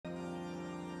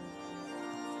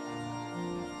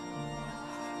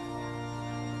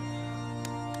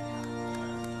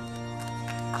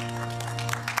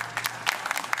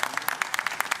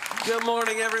Good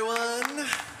morning, everyone.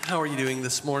 How are you doing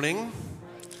this morning?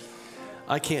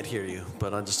 I can't hear you,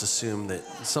 but I'll just assume that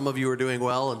some of you are doing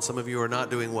well and some of you are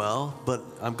not doing well. But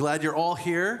I'm glad you're all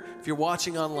here. If you're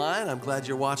watching online, I'm glad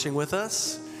you're watching with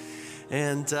us.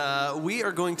 And we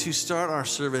are going to start our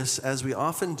service, as we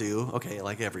often do, okay,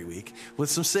 like every week, with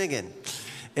some singing.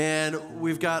 And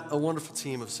we've got a wonderful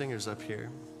team of singers up here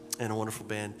and a wonderful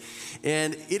band.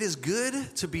 And it is good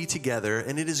to be together,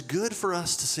 and it is good for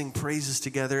us to sing praises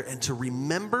together and to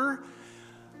remember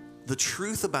the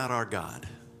truth about our God,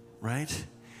 right?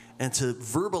 And to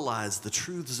verbalize the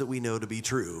truths that we know to be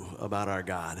true about our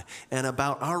God and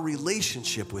about our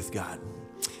relationship with God,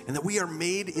 and that we are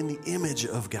made in the image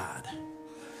of God.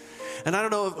 And I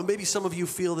don't know if maybe some of you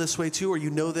feel this way too, or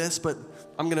you know this, but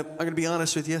I'm gonna be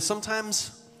honest with you.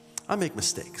 Sometimes I make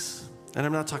mistakes. And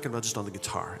I'm not talking about just on the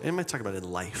guitar. I'm talking about in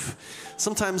life.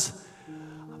 Sometimes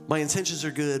my intentions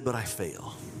are good, but I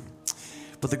fail.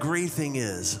 But the great thing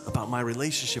is about my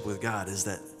relationship with God is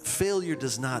that failure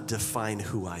does not define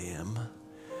who I am.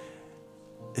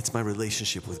 It's my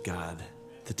relationship with God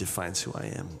that defines who I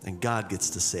am. And God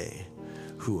gets to say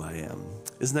who I am.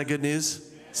 Isn't that good news?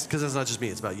 Because it's not just me,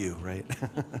 it's about you, right?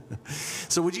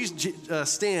 So would you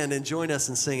stand and join us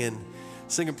in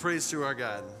singing praise to our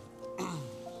God.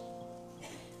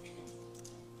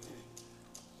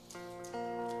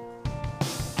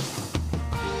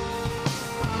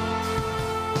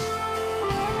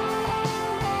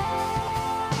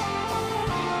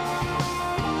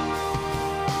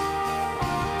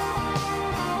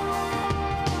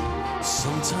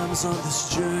 Sometimes on this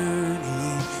journey,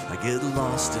 I get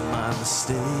lost in my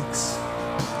mistakes.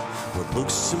 What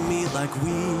looks to me like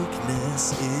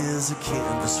weakness is a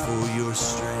canvas for your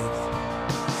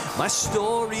strength. My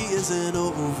story isn't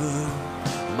over,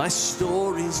 my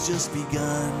story's just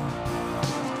begun.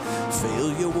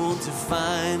 Failure won't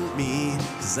define me,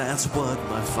 'cause that's what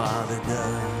my Father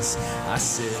does. I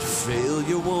said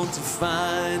failure won't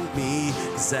define me,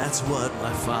 'cause that's what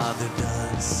my Father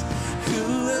does.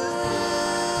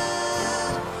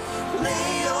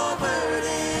 Lay your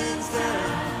burdens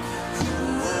down.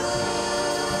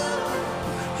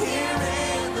 Here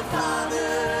in the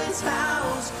Father's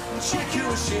house. Check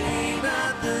your shame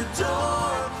at the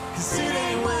door, 'cause it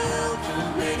ain't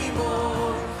welcome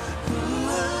anymore.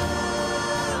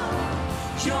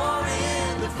 You're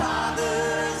in the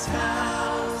Father's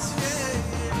house.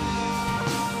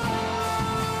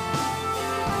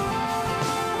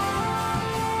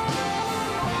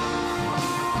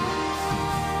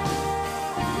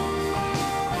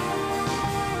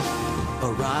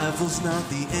 Arrival's not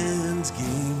the end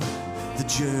game, the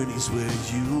journey's where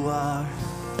you are.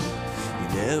 You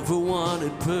never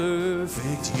wanted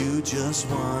perfect, you just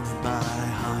wanted my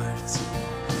heart.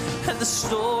 And the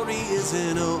story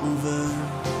isn't over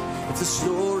if the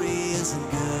story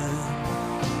isn't good.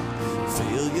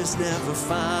 Failure's never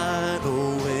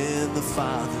final when the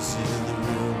Father's in the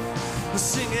room. We're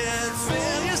singing,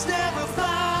 failure's never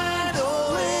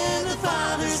final when the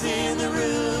Father's in the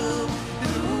room.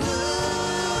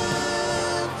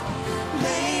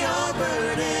 Lay your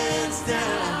burdens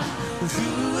down.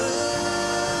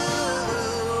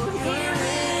 Here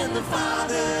in the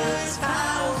Father's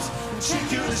house.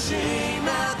 Check your shame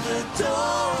at the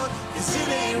door, 'cause it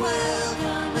ain't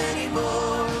welcome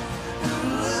anymore.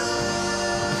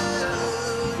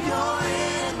 You're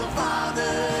in the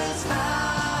Father's house.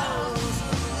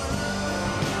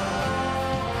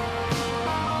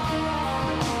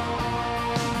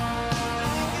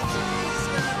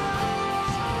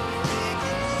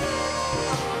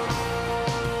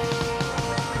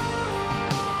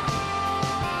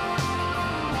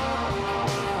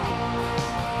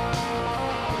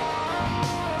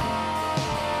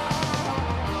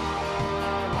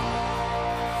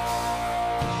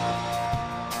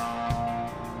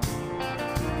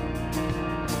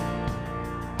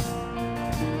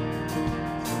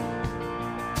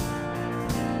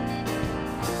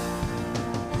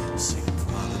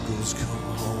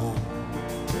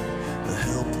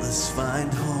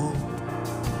 Find hope.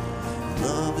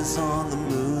 Love is on the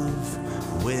move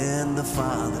when the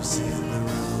Father's in the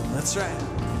room. That's right.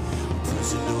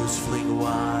 Prison doors fling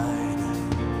wide,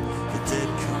 the dead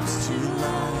comes to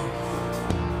life.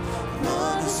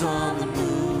 Love is on the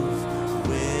move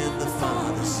when the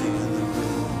Father's in the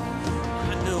room.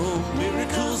 I know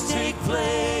miracles take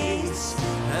place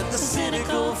and the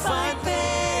cynical find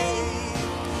faith.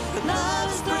 And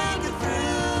love is breaking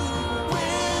through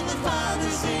when the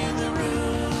Father's in the room.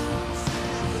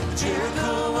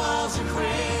 Jericho walls are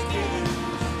breaking,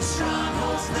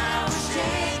 strongholds now are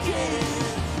shaking.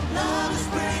 Love is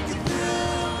breaking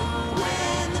through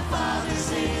when the Father's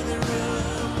in the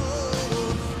room.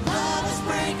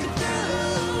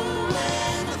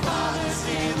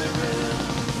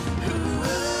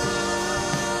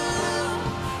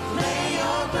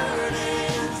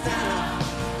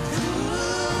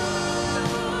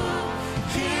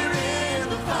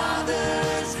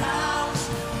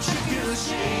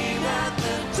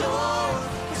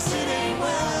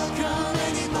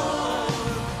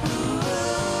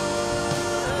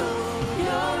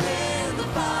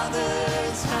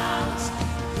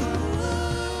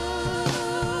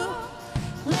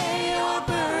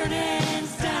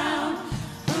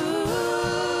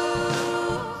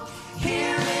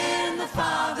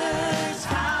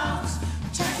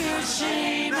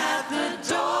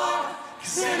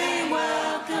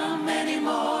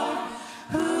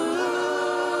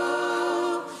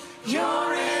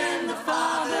 You're in the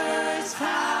Father's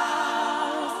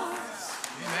house.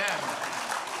 Amen.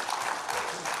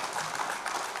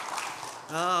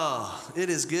 Oh, it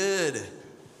is good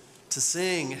to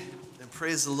sing and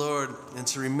praise the Lord and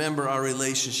to remember our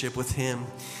relationship with Him.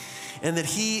 And that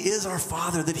He is our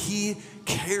Father, that He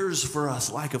cares for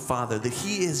us like a father, that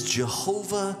He is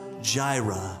Jehovah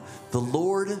Jireh, the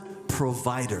Lord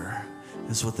provider,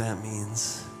 is what that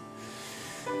means.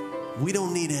 We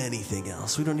don't need anything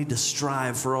else. We don't need to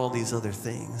strive for all these other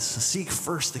things. So seek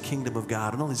first the kingdom of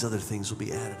God, and all these other things will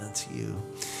be added unto you.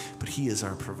 But He is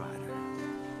our provider.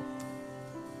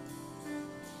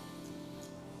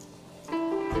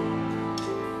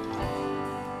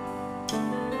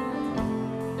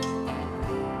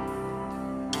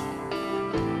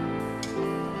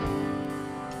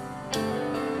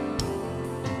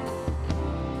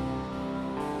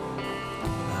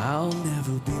 I'll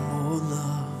never be more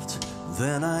loved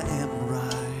than I am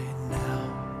right now.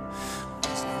 I'm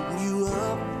just holding you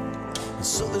up, and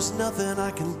so there's nothing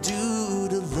I can do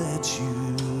to let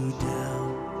you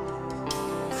down.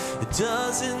 It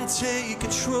doesn't take a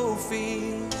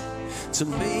trophy to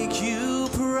make you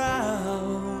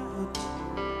proud.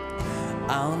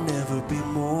 I'll never be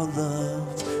more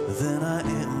loved than I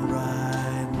am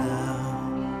right now.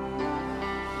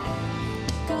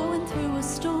 Going through a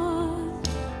storm,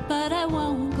 but I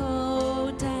won't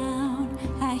go down.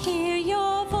 I hear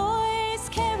your voice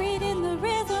carried in the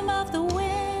rhythm of the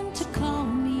wind to call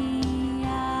me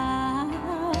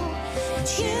out.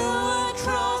 You would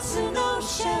cross an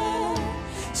ocean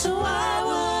so I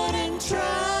wouldn't drown.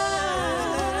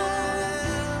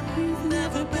 You've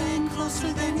never been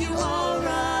closer than you are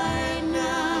right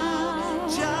now.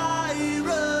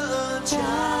 Jireh,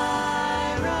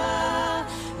 Jireh,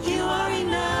 you are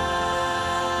enough.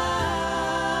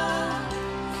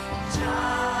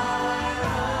 Jireh,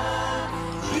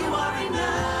 you are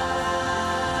enough.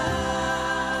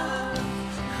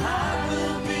 I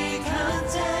will be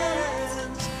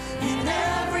content in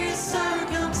every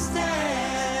circumstance.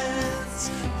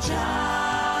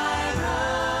 Jireh,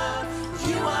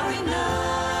 you are enough.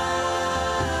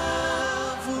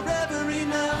 forever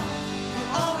enough,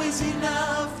 you're always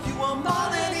enough, you are more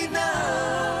than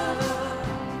enough.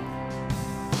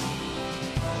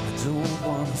 I don't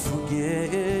want to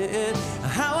forget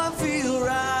how I feel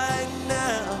right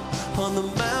now on the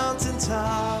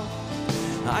mountaintop.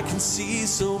 I can see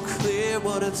so clear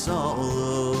what it's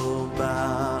all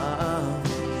about.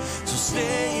 So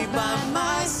stay by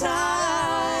my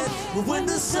side when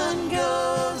the sun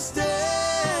goes down.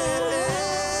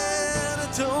 I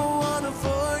don't want to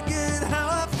forget how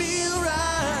I feel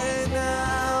right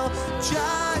now.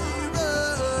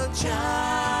 Jireh,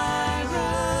 Jireh,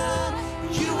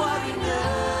 you are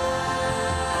enough.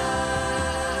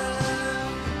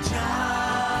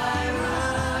 Jireh,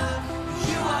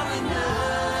 you are enough.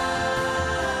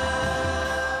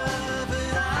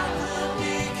 And I will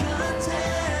be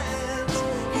content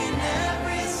in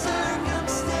every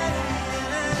circumstance.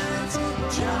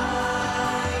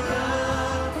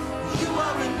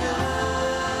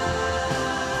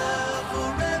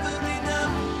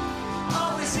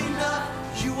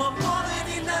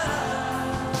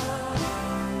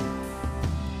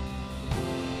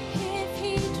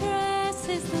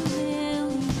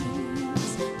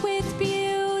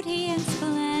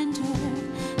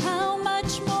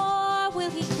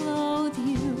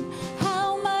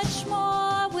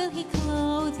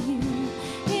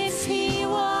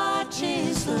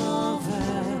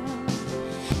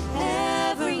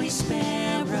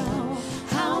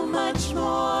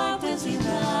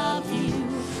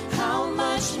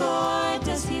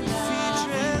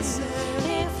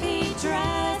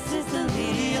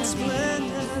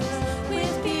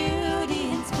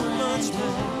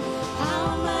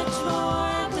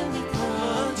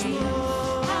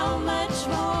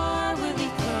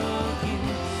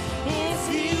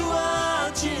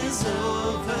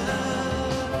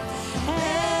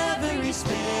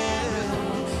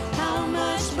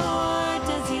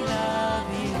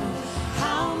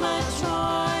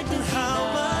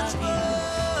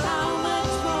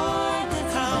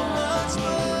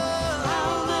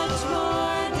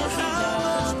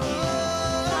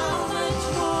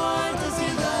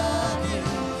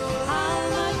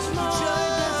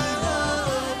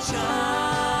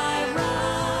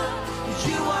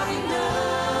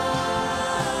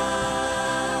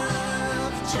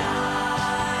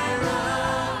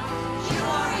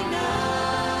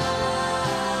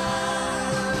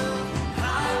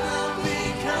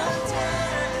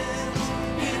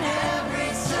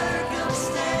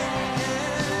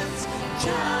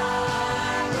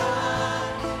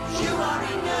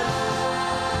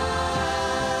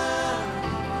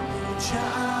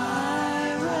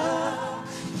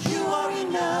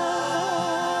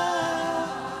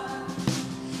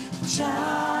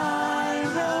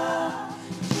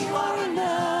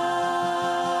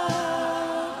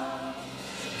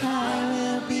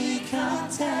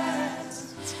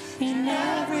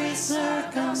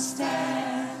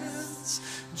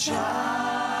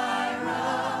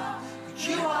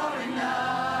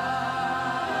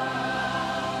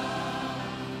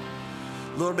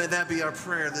 Lord, may that be our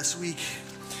prayer this week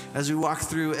as we walk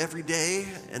through every day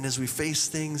and as we face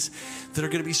things that are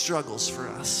going to be struggles for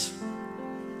us.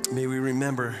 May we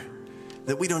remember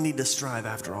that we don't need to strive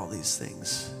after all these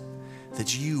things,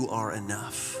 that you are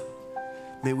enough.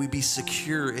 May we be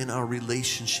secure in our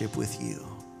relationship with you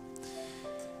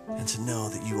and to know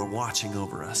that you are watching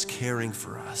over us, caring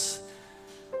for us,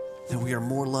 that we are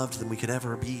more loved than we could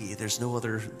ever be. There's no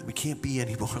other, we can't be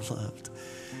any more loved.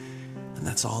 And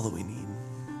that's all that we need.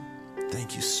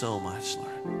 Thank you so much, Lord.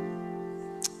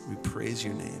 We praise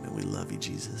your name and we love you,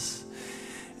 Jesus.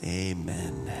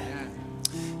 Amen.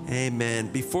 Amen.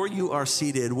 Before you are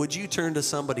seated, would you turn to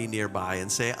somebody nearby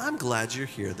and say, I'm glad you're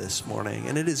here this morning,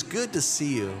 and it is good to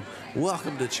see you.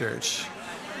 Welcome to church.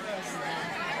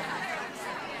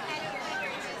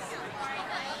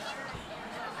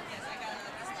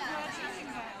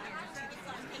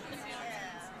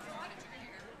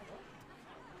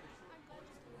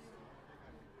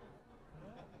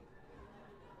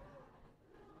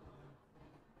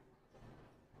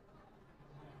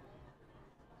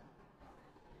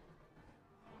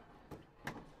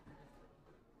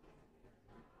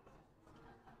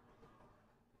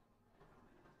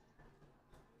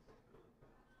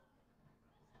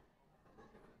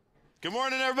 Good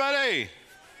morning, everybody.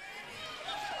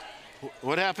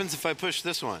 What happens if I push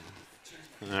this one?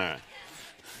 All right.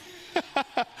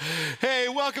 Hey,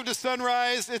 welcome to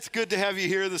Sunrise. It's good to have you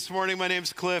here this morning. My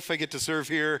name's Cliff. I get to serve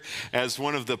here as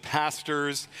one of the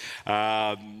pastors.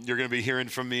 You're going to be hearing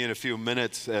from me in a few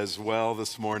minutes as well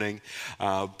this morning.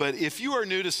 But if you are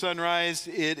new to Sunrise,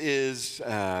 it is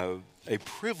a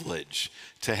privilege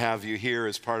to have you here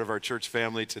as part of our church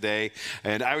family today.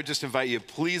 And I would just invite you,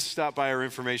 please stop by our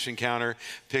information counter,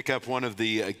 pick up one of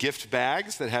the gift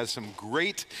bags that has some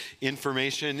great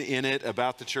information in it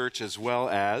about the church, as well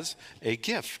as a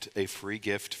gift, a free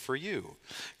gift for you,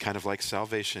 kind of like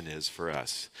salvation is for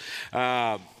us.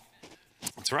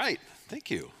 That's right. Thank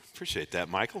you. Appreciate that,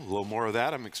 Michael. A little more of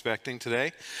that I'm expecting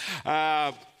today.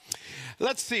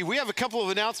 Let's see, we have a couple of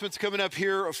announcements coming up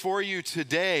here for you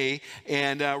today,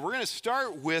 and we're going to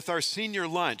start with our senior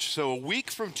lunch. So a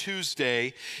week from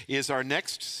Tuesday is our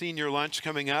next senior lunch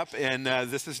coming up, and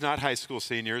this is not high school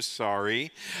seniors,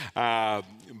 sorry.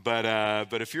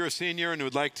 But if you're a senior and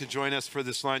would like to join us for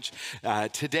this lunch,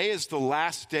 today is the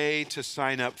last day to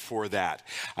sign up for that.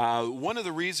 One of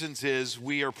the reasons is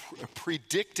we are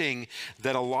predicting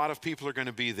that a lot of people are going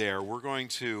to be there. We're going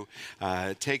to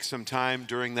take some time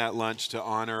during that lunch to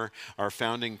honor our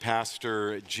founding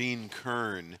pastor, Gene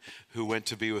Kern, who went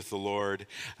to be with the Lord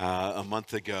a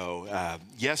month ago.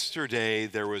 Yesterday,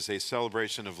 there was a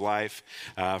celebration of life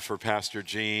for Pastor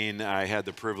Gene. I had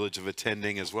the privilege of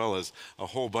attending, as well as a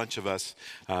whole bunch of us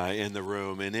in the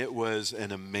room, and it was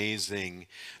an amazing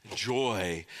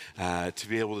joy to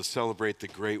be able to celebrate the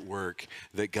great work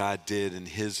that God did in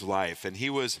his life. And he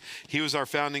was our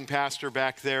founding pastor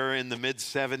back there in the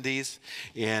mid-'70s,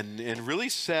 and really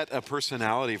set a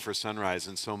personality for Sunrise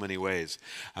in so many ways,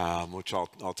 which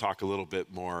I'll talk a little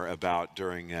bit more about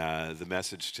during the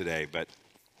message today. But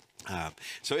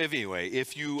so anyway,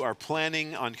 if you are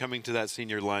planning on coming to that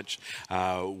senior lunch,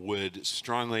 would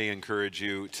strongly encourage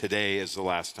you, today is the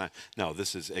last time. No,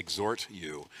 this is exhort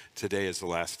you. Today is the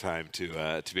last time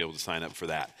to be able to sign up for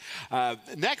that.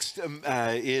 Next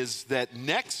is that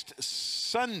next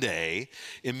Sunday,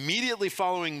 immediately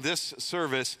following this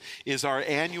service, is our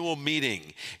annual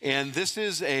meeting. And this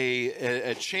is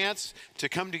a chance to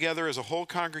come together as a whole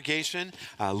congregation.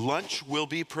 Lunch will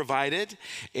be provided,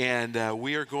 and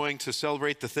we are going to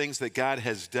celebrate the things that God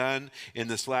has done in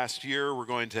this last year. We're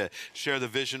going to share the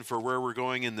vision for where we're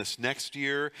going in this next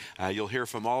year. You'll hear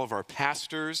from all of our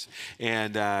pastors,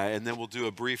 and then we'll do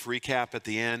a brief recap at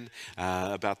the end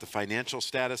about the financial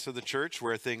status of the church,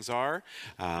 where things are.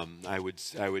 I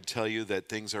would tell you that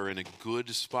things are in a good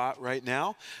spot right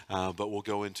now, but we'll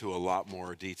go into a lot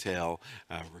more detail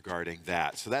regarding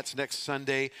that. So that's next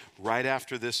Sunday, right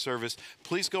after this service.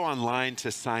 Please go online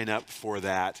to sign up for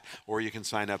that, or you can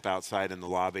sign up outside in the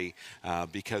lobby,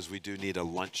 because we do need a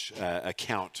lunch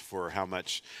account for how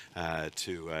much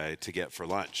to get for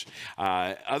lunch.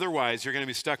 Otherwise, you're going to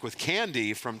be stuck with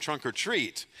candy from Trunk or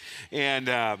Treat. And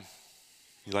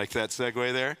you like that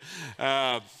segue there?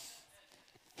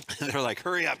 They're like,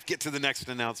 hurry up, get to the next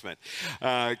announcement.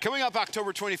 Coming up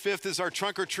October 25th is our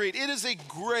trunk or treat. It is a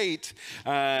great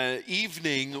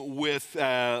evening with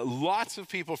lots of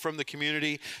people from the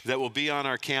community that will be on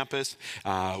our campus.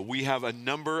 We have a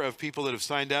number of people that have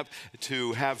signed up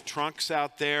to have trunks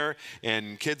out there,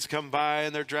 and kids come by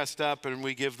and they're dressed up and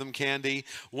we give them candy.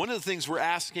 One of the things we're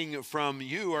asking from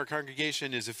you, our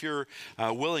congregation, is if you're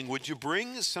willing, would you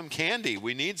bring some candy?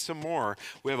 We need some more.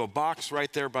 We have a box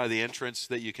right there by the entrance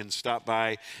that you can stop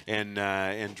by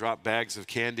and drop bags of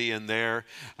candy in there.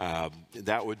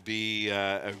 That would be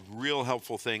a real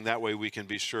helpful thing. That way we can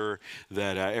be sure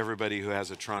that everybody who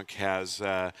has a trunk has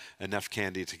enough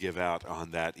candy to give out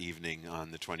on that evening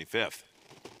on the 25th.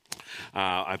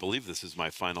 I believe this is my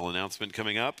final announcement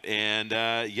coming up, and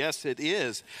yes, it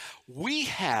is. We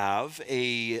have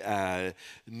a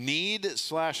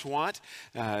need/want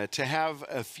to have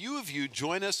a few of you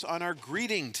join us on our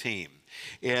greeting team.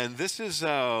 And this is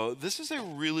a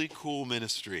really cool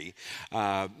ministry.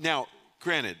 Now,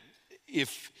 granted,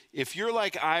 if you're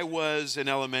like I was in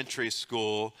elementary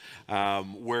school,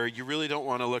 where you really don't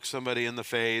want to look somebody in the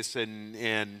face and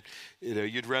you know,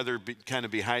 you'd rather kind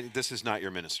of be hiding, this is not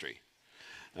your ministry.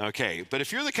 Okay, but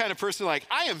if you're the kind of person like,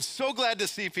 I am so glad to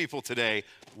see people today,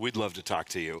 we'd love to talk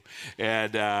to you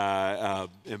and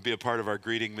be a part of our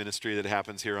greeting ministry that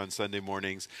happens here on Sunday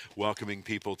mornings, welcoming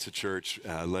people to church,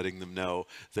 letting them know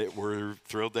that we're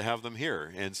thrilled to have them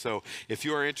here. And so if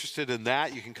you are interested in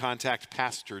that, you can contact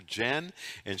Pastor Jen,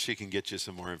 and she can get you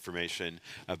some more information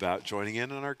about joining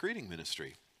in on our greeting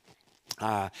ministry.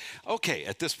 Okay,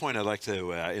 at this point, I'd like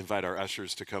to invite our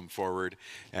ushers to come forward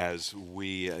as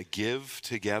we give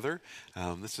together.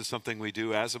 This is something we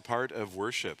do as a part of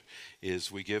worship,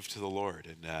 is we give to the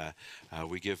Lord, and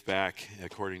we give back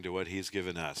according to what He's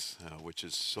given us, which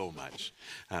is so much.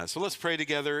 So let's pray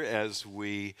together as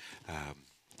we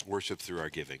worship through our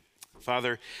giving.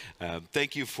 Father,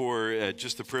 thank you for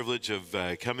just the privilege of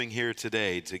coming here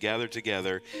today to gather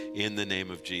together in the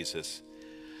name of Jesus.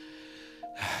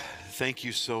 Thank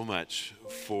you so much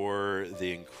for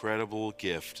the incredible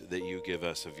gift that you give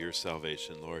us of your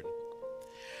salvation, Lord.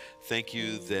 Thank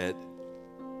you that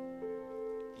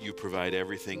you provide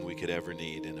everything we could ever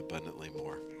need and abundantly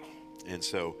more. And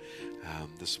so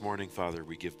this morning, Father,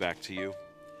 we give back to you.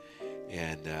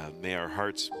 And may our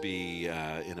hearts be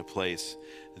in a place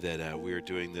that we are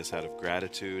doing this out of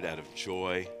gratitude, out of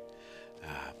joy.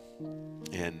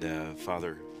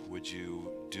 Father, would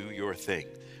you do your thing?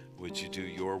 Would you do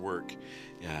your work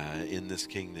in this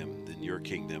kingdom, in your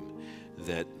kingdom,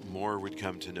 that more would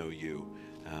come to know you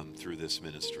through this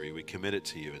ministry? We commit it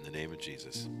to you in the name of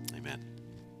Jesus. Amen.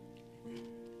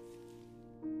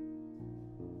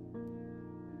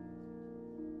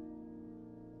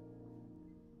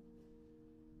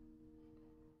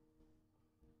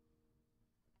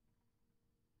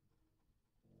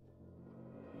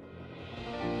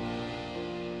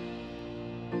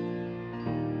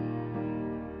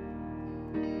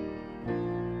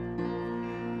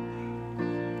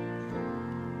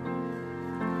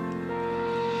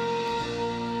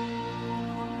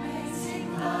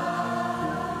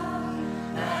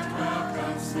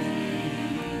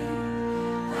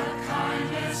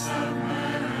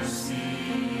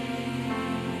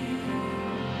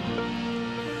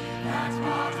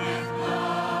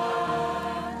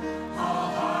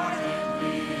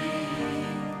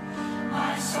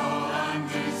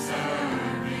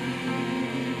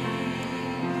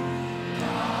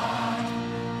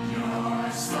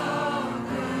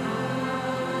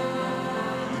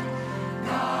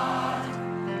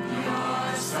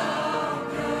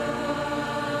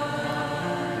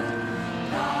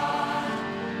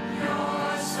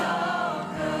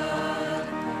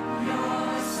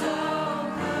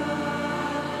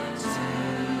 To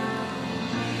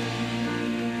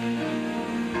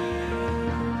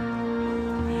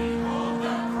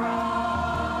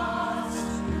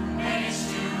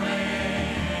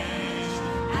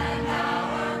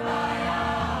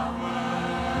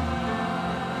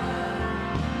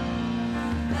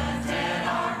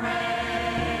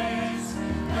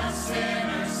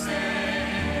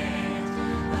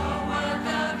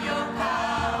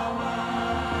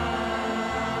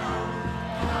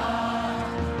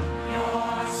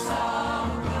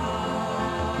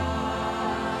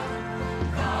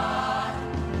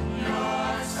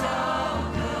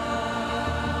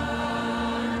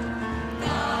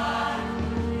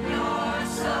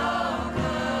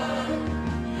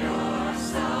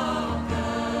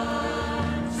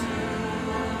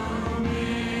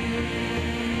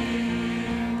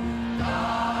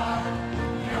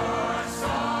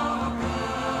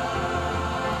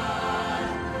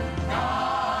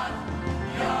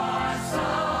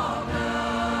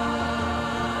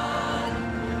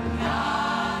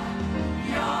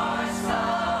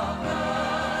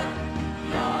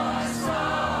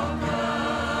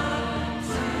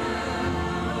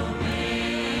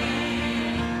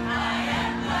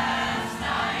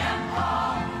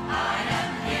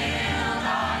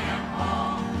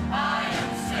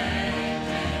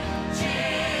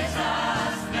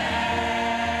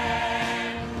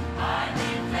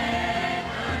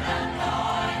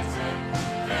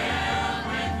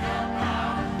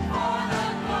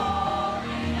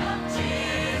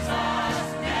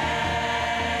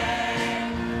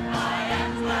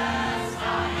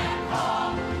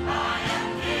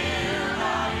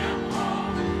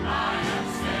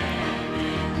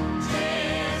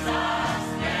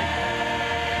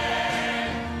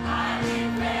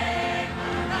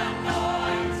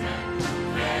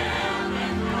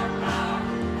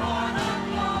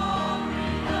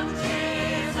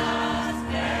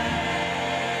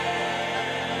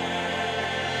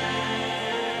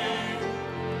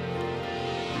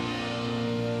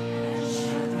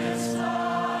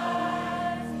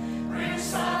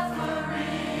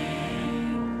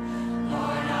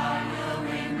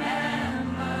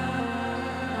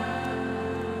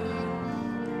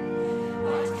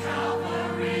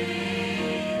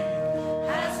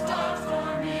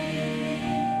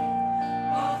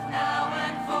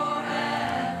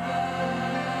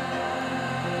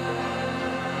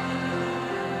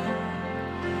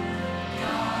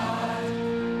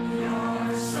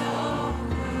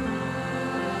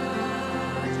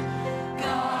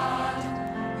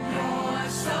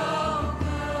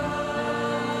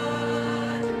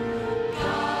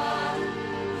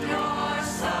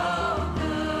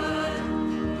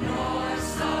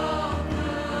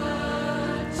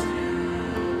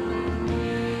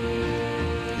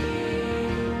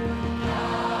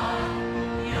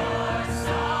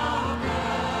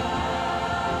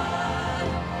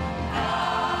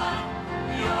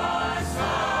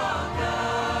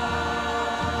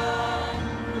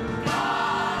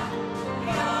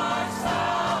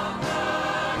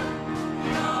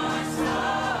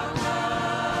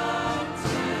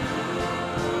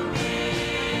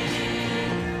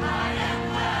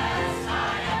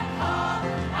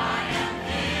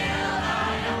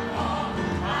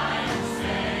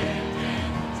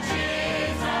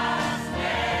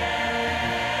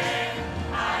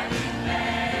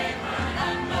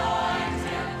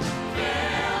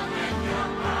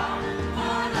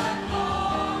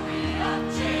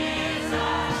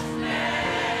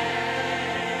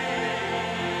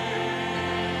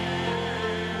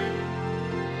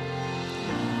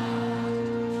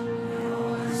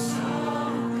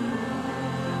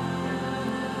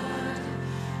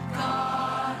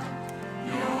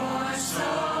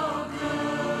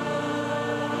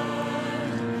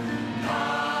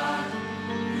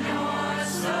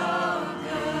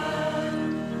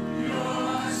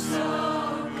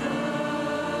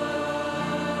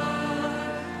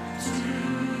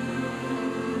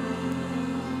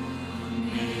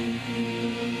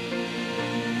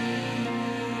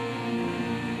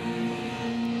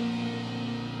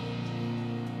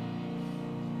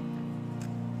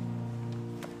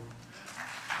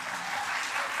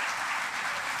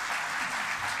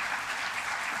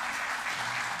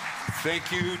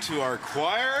Thank you to our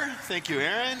choir. Thank you,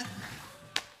 Aaron.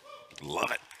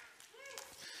 Love it.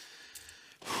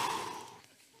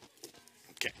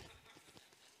 Okay.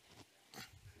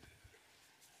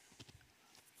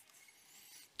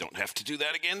 Don't have to do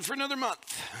that again for another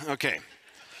month. Okay.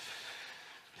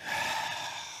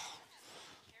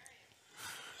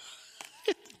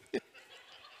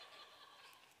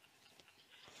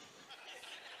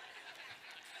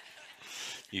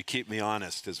 You keep me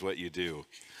honest is what you do.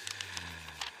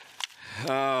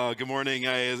 Good morning.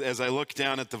 As I look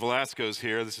down at the Velascos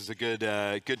here, this is a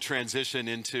good transition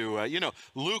into,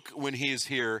 Luke, when he's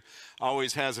here,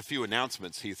 always has a few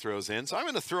announcements he throws in. So I'm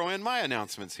going to throw in my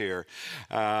announcements here.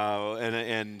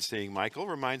 And seeing Michael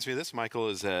reminds me of this.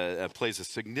 Michael plays a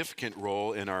significant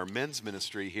role in our men's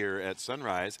ministry here at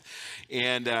Sunrise.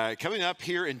 And coming up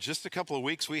here in just a couple of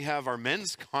weeks, we have our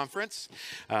men's conference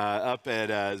up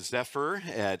at Zephyr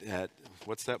at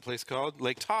what's that place called?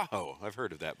 Lake Tahoe. I've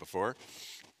heard of that before.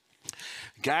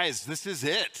 Guys, this is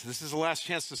it. This is the last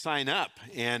chance to sign up.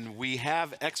 And we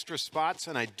have extra spots,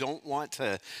 and I don't want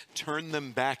to turn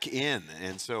them back in.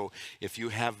 And so if you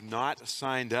have not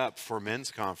signed up for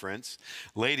men's conference,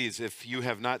 ladies, if you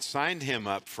have not signed him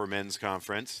up for men's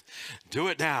conference, do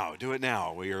it now. Do it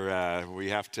now. We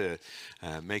have to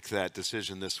make that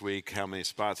decision this week, how many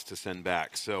spots to send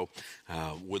back. So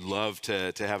would love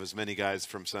to have as many guys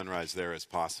from Sunrise there as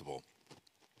possible.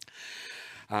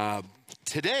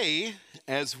 Today,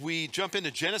 as we jump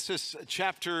into Genesis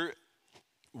chapter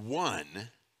 1,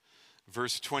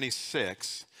 verse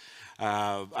 26,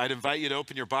 I'd invite you to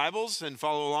open your Bibles and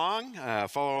follow along.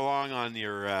 Follow along on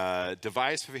your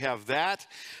device if you have that.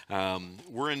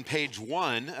 We're in page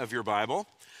 1 of your Bible.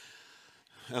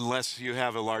 Unless you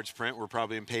have a large print, we're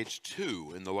probably in page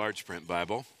 2 in the large print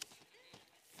Bible.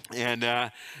 And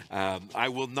I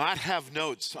will not have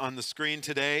notes on the screen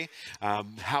today.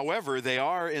 However, they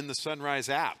are in the Sunrise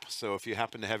app. So if you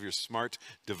happen to have your smart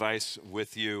device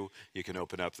with you, you can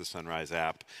open up the Sunrise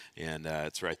app, and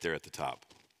it's right there at the top.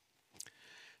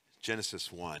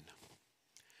 Genesis 1.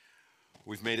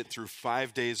 We've made it through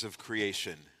 5 days of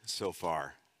creation so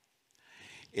far,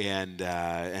 and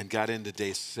got into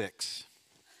day 6.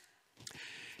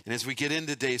 And as we get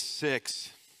into day 6,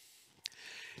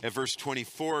 at verse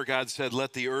 24, God said,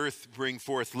 "Let the earth bring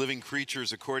forth living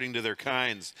creatures according to their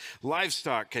kinds,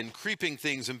 livestock and creeping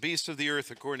things and beasts of the earth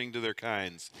according to their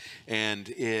kinds." And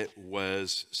it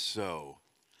was so.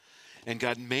 And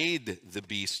God made the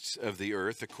beasts of the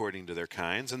earth according to their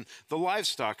kinds, and the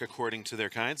livestock according to their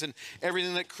kinds, and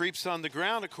everything that creeps on the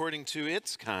ground according to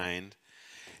its kind.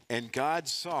 And God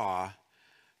saw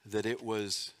that it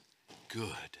was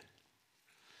good.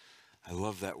 I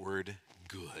love that word,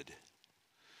 good.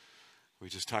 We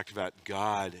just talked about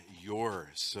God, you're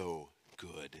so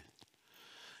good.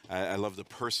 I love the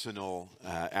personal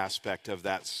aspect of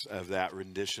that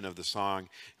rendition of the song.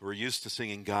 We're used to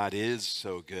singing God is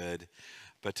so good,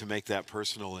 but to make that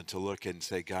personal and to look and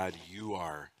say, God, you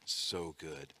are so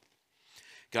good.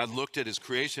 God looked at his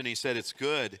creation, he said it's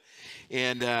good.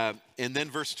 And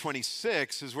then verse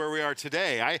 26 is where we are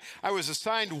today. I was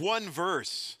assigned one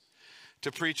verse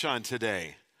to preach on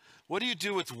today. What do you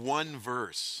do with one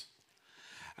verse?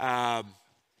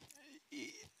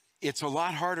 It's a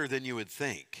lot harder than you would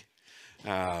think.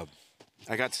 I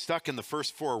got stuck in the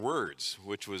first 4 words,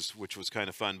 which was kind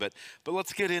of fun, but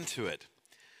let's get into it.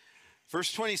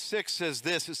 Verse 26 says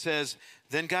this, it says,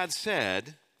 "Then God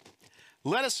said,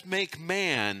 let us make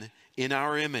man in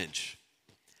our image,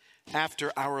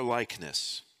 after our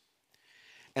likeness,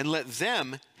 and let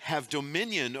them have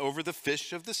dominion over the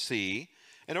fish of the sea,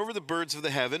 and over the birds of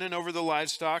the heaven, and over the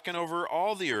livestock, and over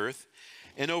all the earth,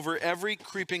 and over every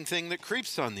creeping thing that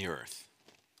creeps on the earth."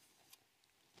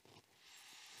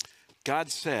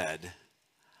 God said,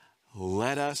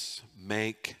 let us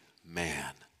make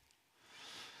man.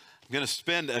 I'm going to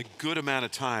spend a good amount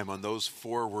of time on those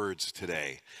 4 words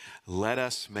today. Let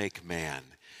us make man.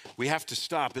 We have to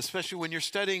stop, especially when you're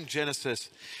studying Genesis,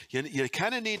 you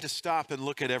kind of need to stop and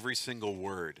look at every single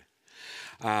word.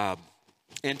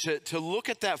 And to look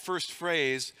at that first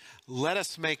phrase, let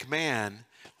us make man,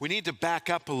 we need to back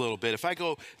up a little bit. If I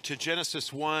go to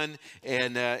Genesis 1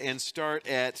 and start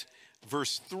at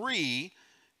verse 3,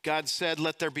 God said,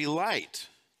 let there be light.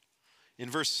 In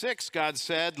verse 6, God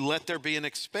said, let there be an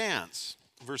expanse.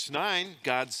 Verse 9,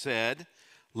 God said,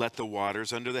 let the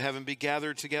waters under the heaven be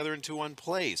gathered together into one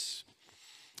place.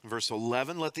 Verse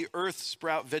 11, let the earth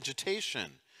sprout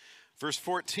vegetation. Verse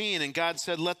 14, and God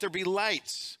said, let there be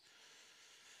lights.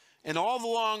 And all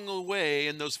along the way,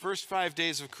 in those first 5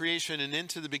 days of creation and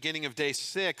into the beginning of day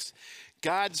 6,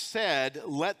 God said,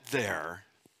 let there, ...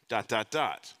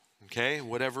 okay,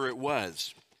 whatever it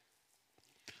was.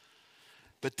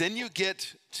 But then you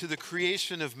get to the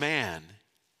creation of man,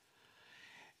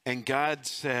 and God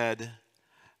said,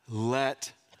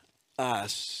 let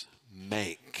us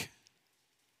make.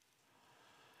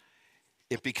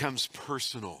 It becomes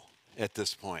personal at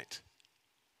this point.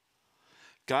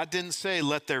 God didn't say,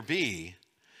 let there be.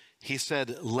 He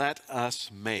said, let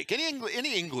us make.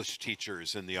 Any English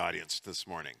teachers in the audience this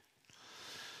morning?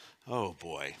 Oh,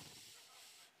 boy.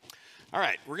 All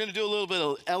right, we're going to do a little bit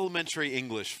of elementary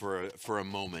English for a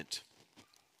moment.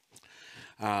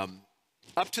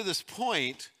 Up to this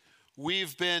point,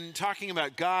 we've been talking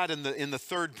about God in the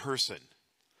third person.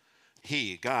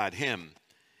 He, God, him.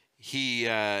 He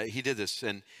did this,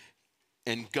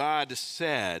 and God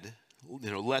said,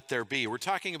 let there be. We're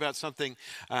talking about something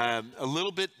a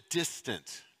little bit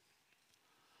distant.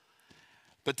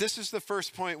 But this is the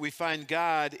first point. We find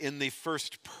God in the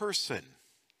first person.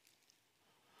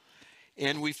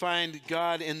 And we find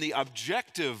God in the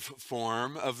objective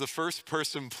form of the first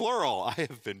person plural. I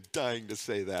have been dying to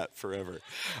say that forever.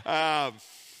 I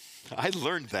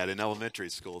learned that in elementary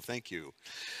school. Thank you.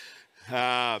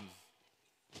 The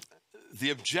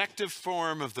objective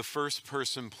form of the first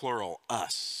person plural,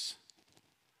 us.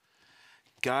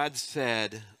 God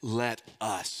said, let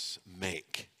us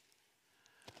make.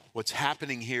 What's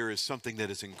happening here is something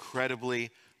that is incredibly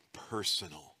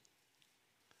personal.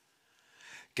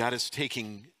 God is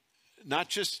taking, not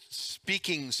just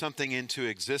speaking something into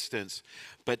existence,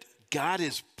 but God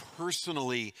is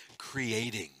personally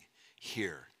creating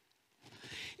here.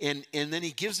 And then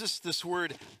he gives us this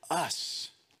word, us.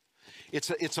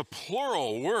 It's a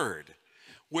plural word,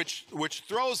 which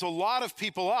throws a lot of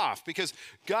people off because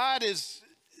God is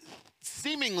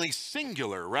seemingly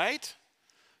singular, right?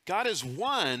 God is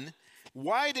one.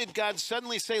 Why did God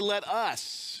suddenly say, let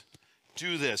us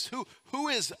do this? Who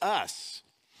is us?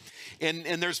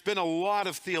 And there's been a lot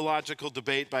of theological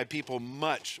debate by people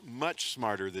much, much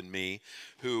smarter than me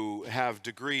who have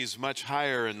degrees much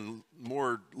higher and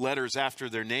more letters after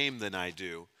their name than I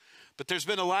do. But there's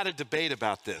been a lot of debate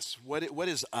about this. What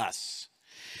is us?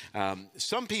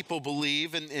 Some people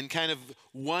believe in kind of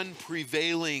one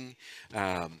prevailing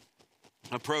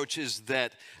approach is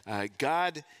that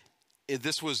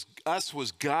us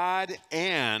was God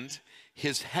and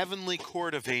his heavenly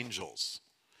court of angels.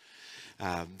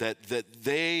 That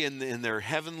they in their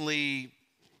heavenly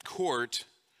court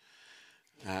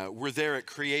were there at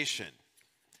creation.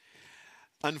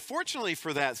 Unfortunately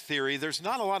for that theory, there's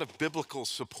not a lot of biblical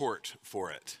support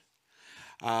for it.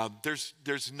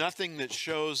 There's nothing that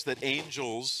shows that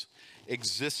angels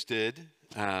existed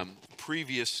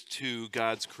previous to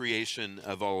God's creation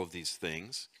of all of these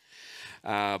things.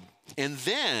 And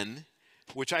then,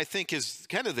 which I think is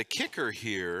kind of the kicker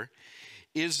here,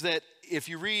 is that if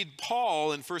you read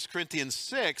Paul in 1 Corinthians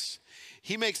 6,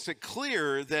 he makes it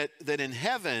clear that in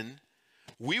heaven,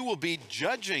 we will be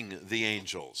judging the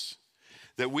angels,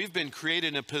 that we've been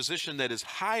created in a position that is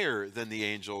higher than the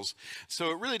angels.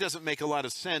 So it really doesn't make a lot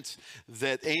of sense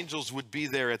that angels would be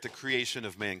there at the creation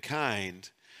of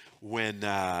mankind when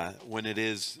it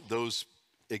is those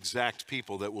exact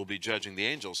people that will be judging the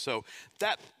angels. So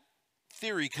that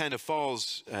theory kind of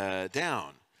falls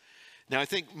down. Now, I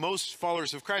think most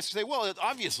followers of Christ say, well,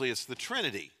 obviously it's the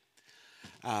Trinity.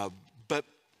 But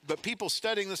people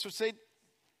studying this would say,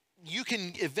 you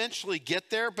can eventually get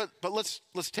there, but let's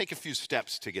take a few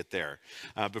steps to get there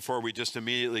before we just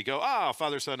immediately go,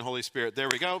 Father, Son, Holy Spirit, there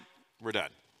we go, we're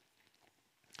done.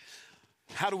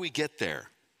 How do we get there?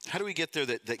 How do we get there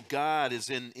that God is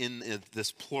in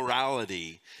this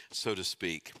plurality, so to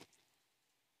speak?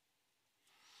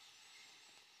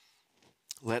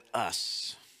 Let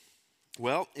us.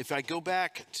 Well, if I go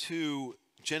back to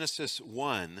Genesis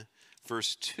 1,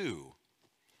 verse 2,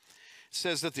 it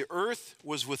says that the earth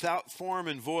was without form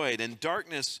and void, and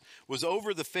darkness was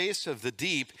over the face of the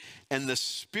deep, and the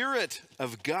Spirit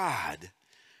of God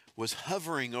was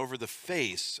hovering over the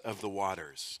face of the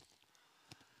waters.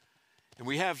 And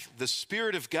we have the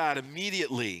Spirit of God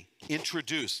immediately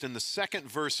introduced in the second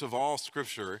verse of all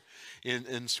Scripture.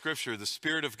 In Scripture, the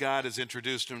Spirit of God is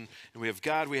introduced, and we have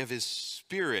God, we have His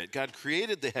Spirit. God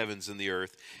created the heavens and the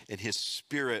earth, and His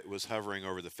Spirit was hovering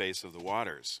over the face of the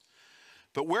waters.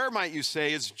 But where, might you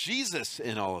say, is Jesus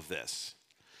in all of this?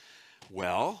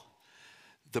 Well,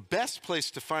 the best place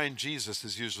to find Jesus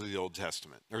is usually the Old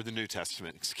Testament, or the New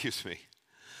Testament, excuse me.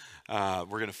 We're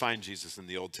going to find Jesus in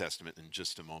the Old Testament in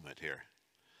just a moment here.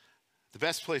 The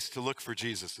best place to look for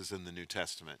Jesus is in the New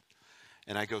Testament.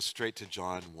 And I go straight to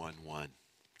John 1:1.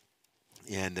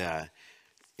 And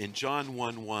in John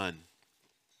 1:1,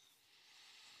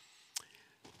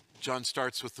 John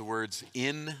starts with the words,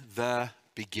 in the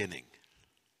beginning.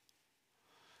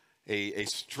 A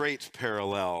straight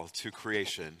parallel to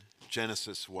creation,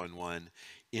 Genesis 1:1,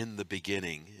 in the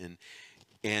beginning.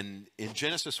 And in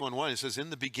Genesis 1:1, it says,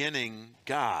 in the beginning,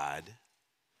 God, ...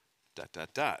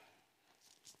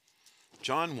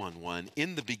 John 1:1,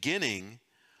 in the beginning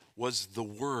was the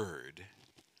Word,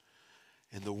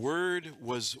 and the Word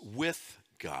was with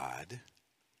God,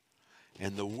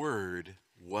 and the Word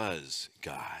was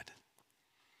God.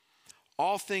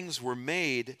 All things were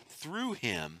made through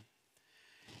him,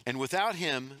 and without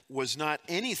him was not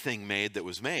anything made that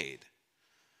was made.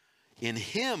 In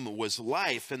him was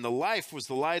life, and the life was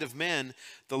the light of men.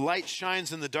 The light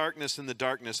shines in the darkness, and the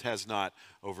darkness has not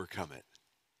overcome it.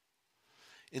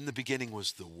 In the beginning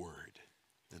was the Word,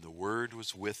 and the Word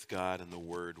was with God, and the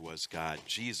Word was God.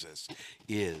 Jesus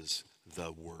is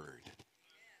the Word.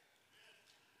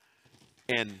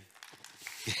 And,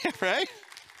 right?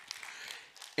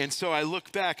 And so I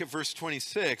look back at verse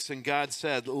 26, and God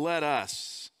said, let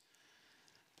us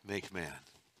make man.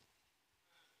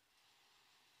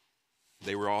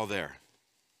 They were all there.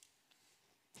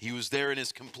 He was there in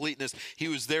his completeness. He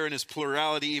was there in his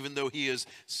plurality, even though he is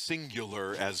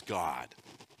singular as God.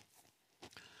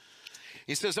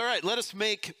 He says, all right, let us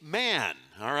make man,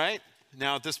 all right?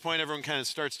 Now, at this point, everyone kind of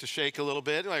starts to shake a little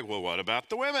bit. Like, well, what about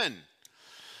the women?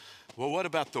 Well, what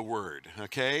about the word,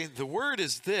 okay? The word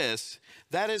is this.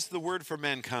 That is the word for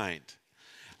mankind.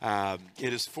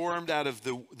 It is formed out of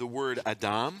the word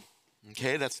Adam,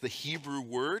 okay? That's the Hebrew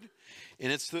word.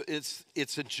 And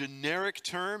it's a generic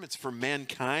term. It's for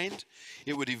mankind.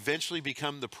 It would eventually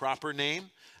become the proper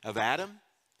name of Adam.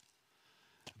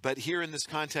 But here in this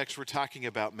context, we're talking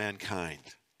about mankind.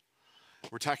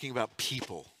 We're talking about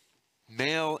people,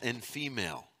 male and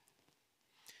female.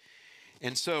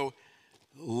 And so,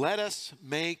 let us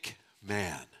make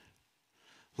man.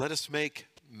 Let us make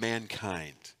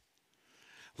mankind.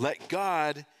 Let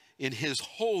God, in his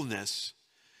wholeness,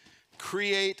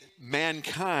 create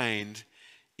mankind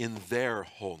in their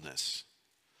wholeness.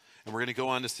 And we're going to go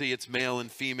on to see it's male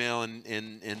and female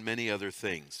and many other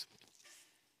things.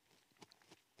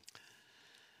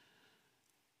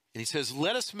 And he says,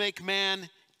 let us make man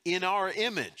in our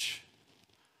image,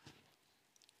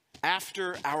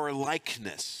 after our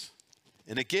likeness.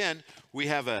 And again, we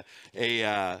have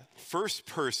a first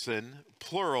person,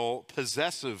 plural,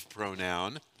 possessive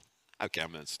pronoun. Okay,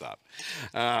 I'm going to stop.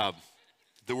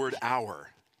 The word our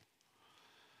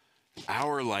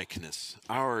likeness,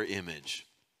 our image.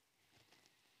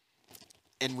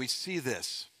 And we see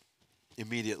this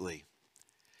immediately,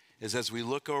 is as we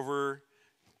look over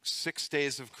 6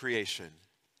 days of creation,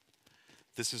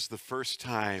 this is the first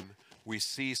time we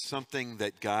see something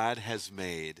that God has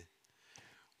made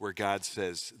where God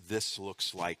says, this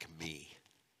looks like me.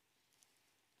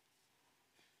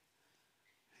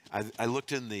 I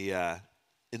looked in the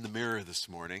mirror this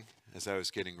morning as I was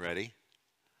getting ready,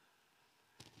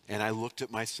 and I looked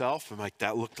at myself. I'm like,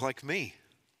 that looked like me.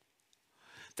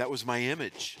 That was my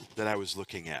image that I was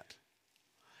looking at.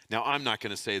 Now, I'm not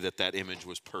going to say that that image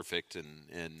was perfect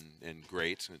and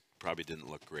great. It probably didn't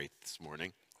look great this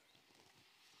morning.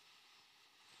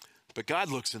 But God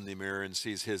looks in the mirror and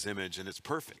sees his image, and it's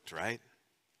perfect, right?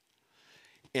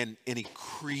 And he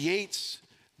creates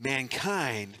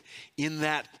mankind in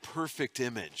that perfect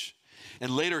image.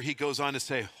 And later he goes on to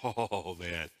say, oh,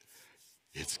 man,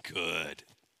 it's good.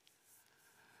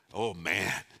 Oh,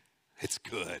 man, it's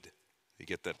good. You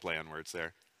get that play on words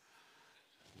there?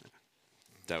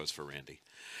 That was for Randy.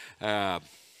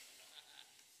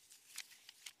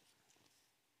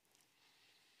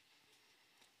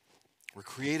 We're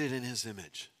created in his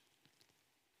image.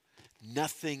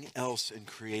 Nothing else in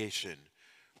creation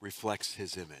reflects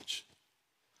his image.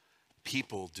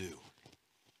 People do.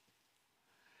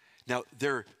 Now,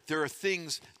 there are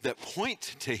things that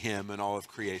point to him in all of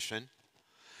creation.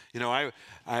 You know,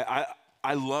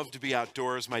 I love to be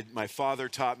outdoors. My father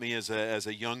taught me as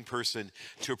a young person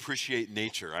to appreciate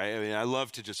nature. I mean, I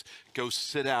love to just go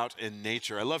sit out in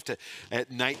nature. I love to,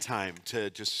 at nighttime, to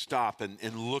just stop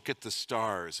and look at the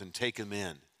stars and take them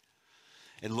in.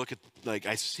 And look at, like,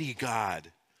 I see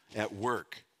God at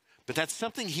work. But that's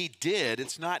something he did.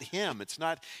 It's not him. It's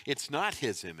not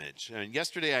his image. And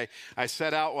yesterday I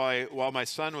sat out while my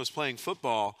son was playing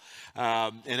football,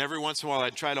 and every once in a while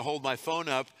I'd try to hold my phone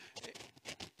up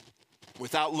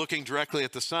without looking directly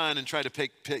at the sun and try to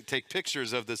take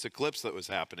pictures of this eclipse that was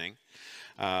happening.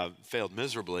 Failed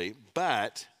miserably.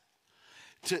 But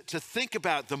to think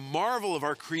about the marvel of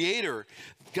our Creator,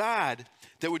 God,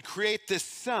 that would create this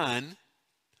sun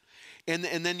And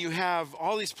then you have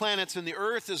all these planets, and the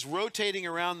earth is rotating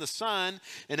around the sun,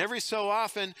 and every so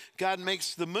often God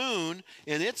makes the moon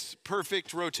in its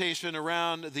perfect rotation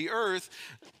around the earth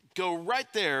go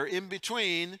right there in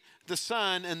between the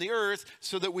sun and the earth,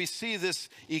 so that we see this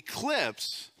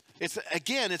eclipse. It's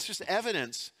just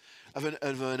evidence of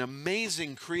an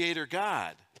amazing creator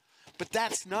God. But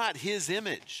that's not his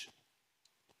image.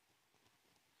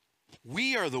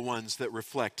 We are the ones that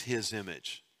reflect his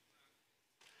image.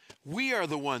 We are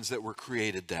the ones that were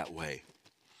created that way.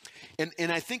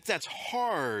 And I think that's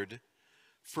hard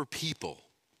for people.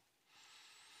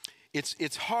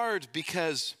 It's hard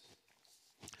because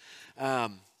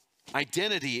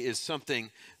identity is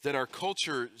something that our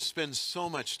culture spends so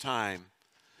much time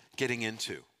getting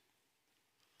into.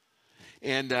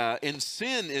 And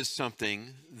sin is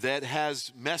something that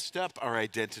has messed up our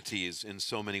identities in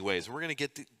so many ways. We're going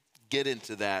to get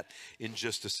into that in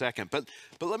just a second. But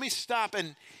let me stop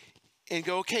and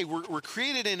go, okay, we're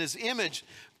created in his image,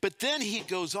 but then he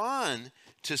goes on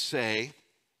to say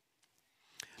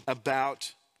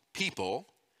about people,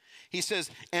 he says,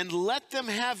 and let them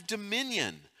have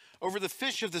dominion over the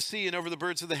fish of the sea and over the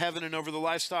birds of the heaven and over the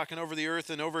livestock and over the earth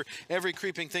and over every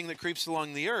creeping thing that creeps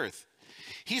along the earth.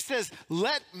 He says,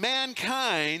 let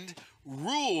mankind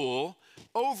rule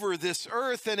over this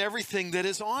earth and everything that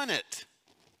is on it.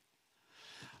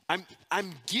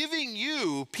 I'm giving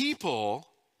you, people,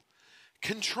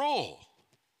 control.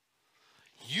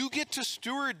 You get to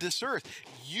steward this earth.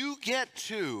 You get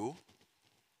to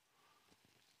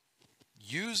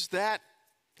use that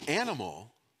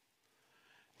animal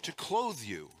to clothe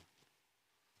you.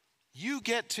 You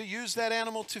get to use that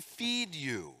animal to feed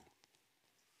you.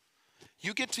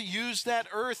 You get to use that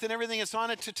earth and everything that's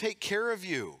on it to take care of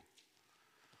you.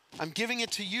 I'm giving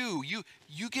it to you.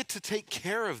 You get to take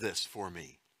care of this for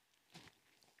me.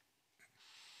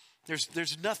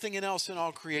 There's nothing else in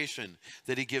all creation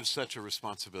that he gives such a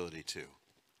responsibility to.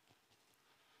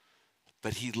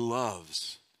 But he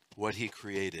loves what he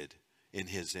created in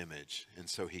his image, and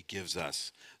so he gives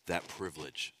us that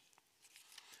privilege.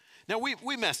 Now,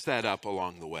 we messed that up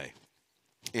along the way.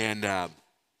 And I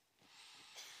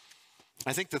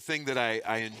think the thing that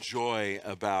I enjoy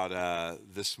about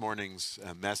this morning's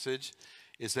message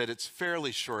is that it's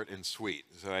fairly short and sweet.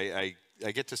 So I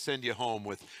get to send you home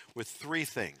with three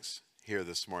things here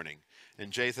this morning.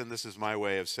 And Jathan, this is my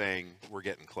way of saying we're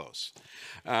getting close.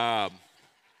 Because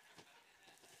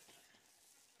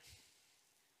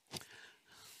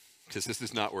this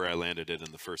is not where I landed it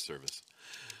in the first service.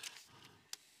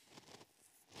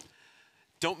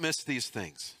 Don't miss these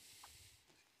things.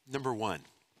 Number one,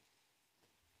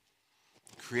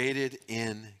 created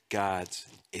in God's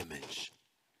image.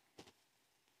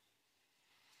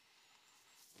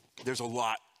 There's a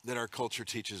lot that our culture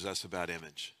teaches us about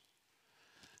image.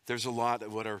 There's a lot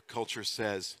of what our culture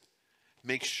says.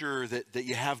 Make sure that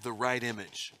you have the right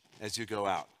image as you go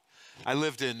out. I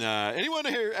lived in, anyone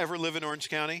here ever live in Orange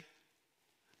County?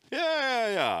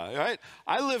 Yeah, right?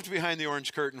 I lived behind the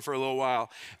orange curtain for a little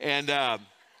while, and I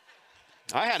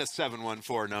had a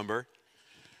 714 number.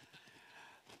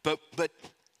 But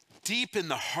deep in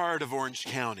the heart of Orange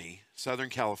County, Southern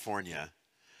California,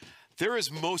 there is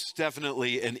most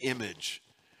definitely an image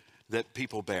that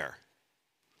people bear.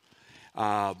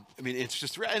 I mean, it's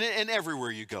just, and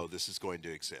everywhere you go, this is going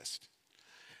to exist.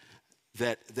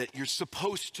 That you're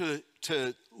supposed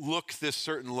to look this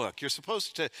certain look. You're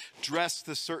supposed to dress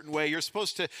this certain way. You're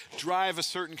supposed to drive a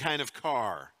certain kind of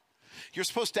car. You're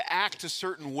supposed to act a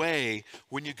certain way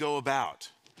when you go about.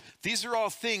 These are all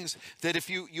things that if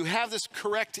you have this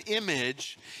correct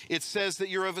image, it says that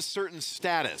you're of a certain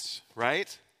status,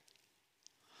 right?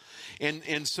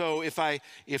 And so if I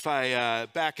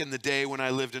back in the day when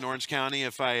I lived in Orange County,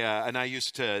 and I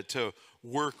used to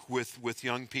work with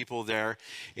young people there,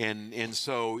 and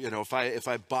so if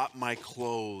I bought my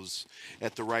clothes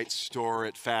at the right store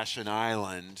at Fashion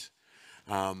Island,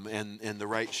 and the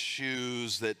right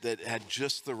shoes that had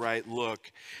just the right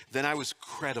look, then I was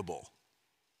credible.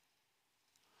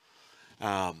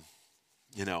 I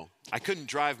couldn't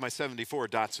drive my '74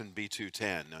 Datsun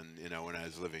B210, when I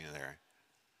was living there.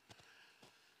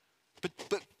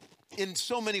 But in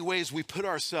so many ways, we put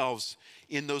ourselves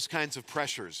in those kinds of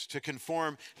pressures to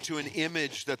conform to an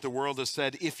image that the world has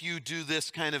said, if you do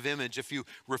this kind of image, if you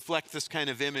reflect this kind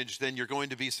of image, then you're going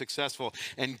to be successful.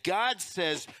 And God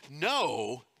says,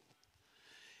 no,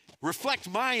 reflect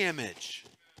my image.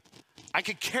 I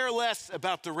could care less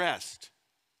about the rest.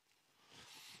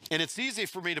 And it's easy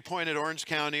for me to point at Orange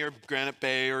County or Granite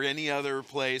Bay or any other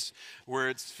place where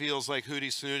it feels like hooty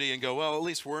snooty and go, well, at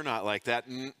least we're not like that.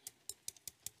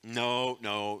 No.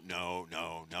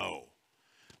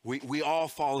 We all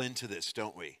fall into this,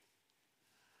 don't we?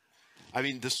 I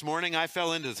mean, this morning I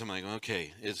fell into this. I'm like,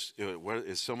 okay, is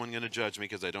someone going to judge me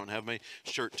because I don't have my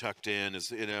shirt tucked in?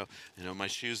 My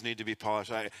shoes need to be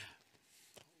polished.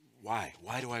 Why?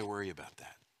 Why do I worry about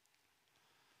that?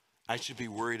 I should be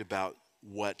worried about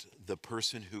what the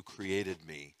person who created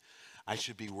me, I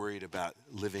should be worried about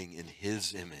living in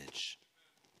his image.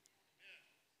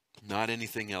 Not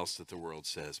anything else that the world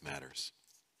says matters.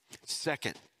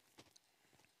 Second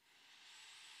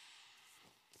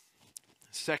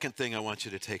thing I want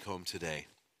you to take home today.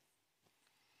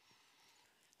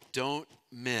 Don't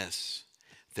miss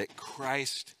that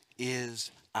Christ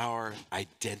is our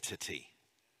identity.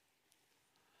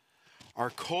 Our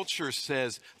culture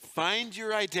says, find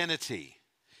your identity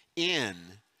in,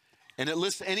 and it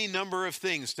lists any number of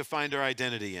things to find our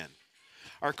identity in.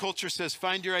 Our culture says,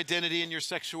 find your identity in your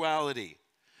sexuality.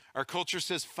 Our culture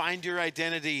says, find your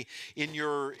identity in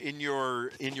your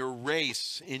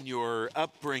race, in your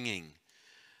upbringing.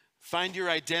 Find your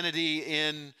identity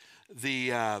in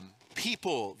the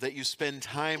people that you spend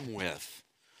time with.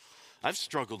 I've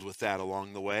struggled with that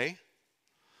along the way.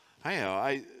 I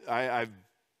know, I've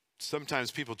sometimes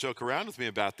people joke around with me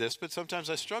about this, but sometimes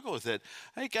I struggle with it.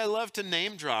 I love to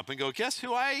name drop and go, guess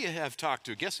who I have talked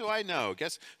to? Guess who I know?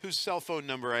 Guess whose cell phone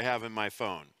number I have in my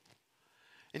phone?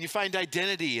 And you find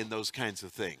identity in those kinds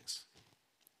of things.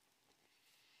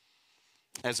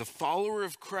 As a follower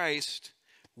of Christ,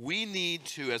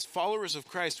 as followers of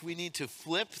Christ, we need to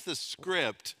flip the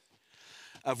script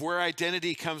of where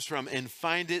identity comes from and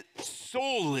find it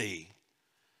solely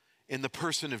in the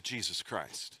person of Jesus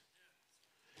Christ.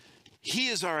 He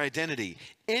is our identity.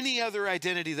 Any other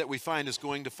identity that we find is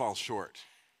going to fall short.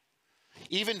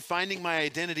 Even finding my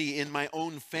identity in my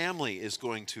own family is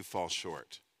going to fall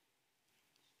short.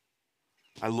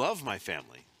 I love my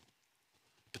family,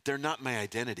 but they're not my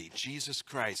identity. Jesus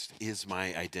Christ is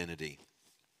my identity.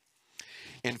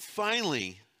 And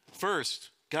finally,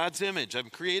 first, God's image. I'm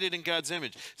created in God's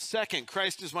image. Second,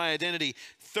 Christ is my identity.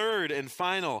 Third and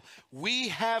final, we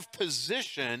have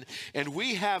position and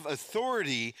we have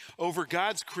authority over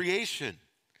God's creation.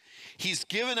 He's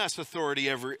given us authority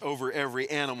over every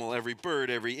animal, every bird,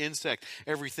 every insect,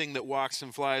 everything that walks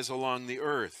and flies along the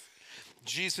earth.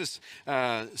 Jesus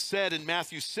said in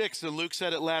Matthew 6, and Luke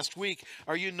said it last week,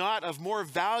 are you not of more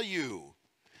value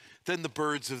than the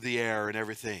birds of the air and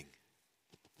everything?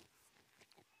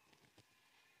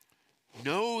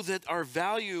 Know that our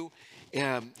value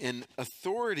and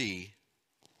authority,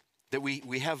 that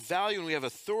we have value and we have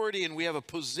authority and we have a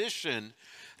position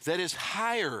that is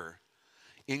higher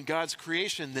in God's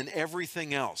creation than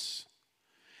everything else.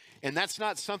 And that's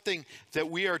not something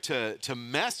that we are to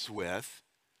mess with.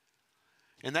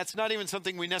 And that's not even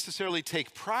something we necessarily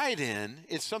take pride in.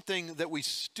 It's something that we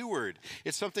steward.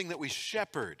 It's something that we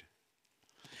shepherd.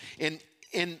 And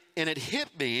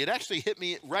it actually hit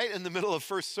me right in the middle of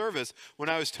first service when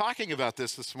I was talking about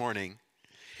this morning,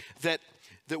 that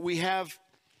we have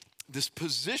this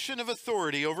position of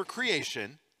authority over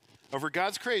creation, over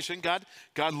God's creation.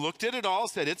 God looked at it all,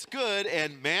 said, it's good,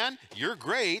 and man, you're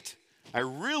great. I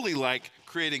really like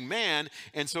creating man,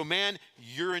 and so man,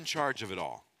 you're in charge of it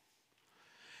all.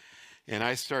 And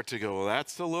I start to go, well,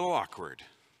 that's a little awkward.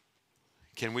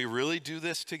 Can we really do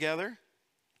this together?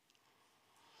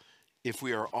 If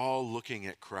we are all looking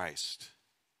at Christ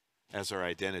as our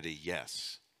identity,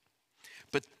 yes.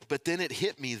 But then it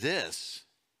hit me this.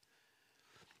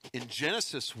 In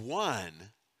Genesis 1,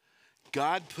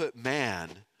 God put man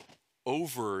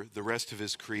over the rest of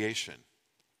his creation.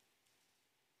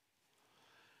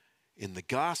 In the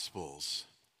Gospels,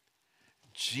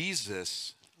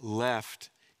 Jesus left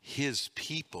his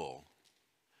people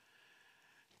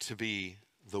to be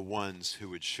the ones who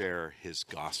would share his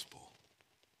gospel.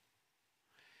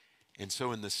 And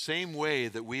so in the same way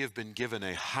that we have been given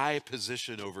a high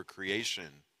position over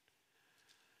creation,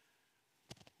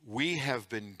 we have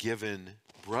been given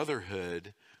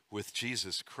brotherhood with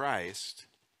Jesus Christ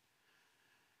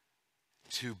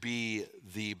to be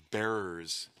the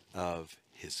bearers of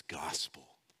his gospel,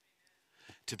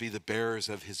 to be the bearers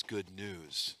of his good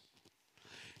news.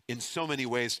 In so many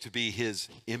ways, to be his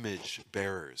image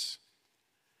bearers.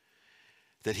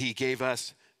 That he gave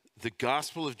us the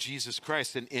gospel of Jesus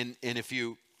Christ. And if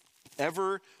you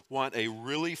ever want a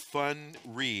really fun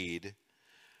read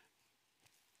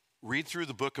through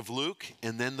the book of Luke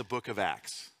and then the book of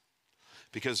Acts.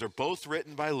 Because they're both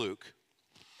written by Luke.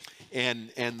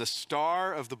 And the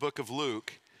star of the book of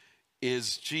Luke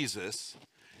is Jesus.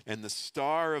 And the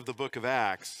star of the book of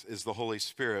Acts is the Holy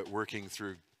Spirit working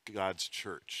through God's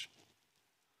church,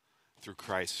 through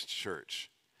Christ's church.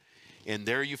 And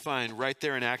there you find right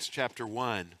there in Acts chapter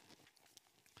 1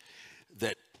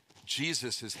 that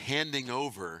Jesus is handing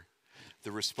over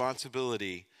the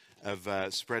responsibility of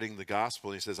spreading the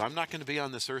gospel. He says, I'm not going to be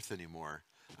on this earth anymore.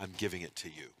 I'm giving it to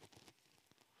you.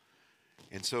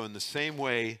 And so in the same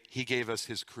way he gave us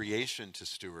his creation to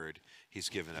steward, he's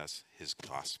given us his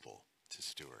gospel to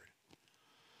steward.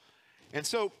 And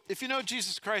so if you know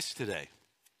Jesus Christ today,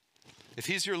 if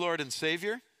he's your Lord and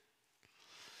Savior,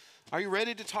 are you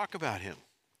ready to talk about him?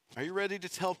 Are you ready to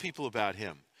tell people about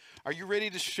him? Are you ready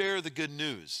to share the good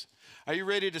news? Are you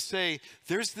ready to say,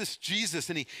 there's this Jesus,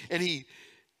 and he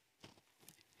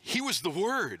was the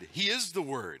Word. He is the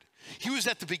Word. He was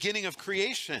at the beginning of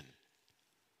creation.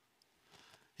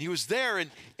 He was there,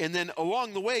 and then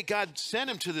along the way, God sent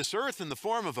him to this earth in the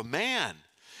form of a man.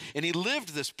 And he lived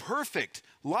this perfect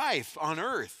life on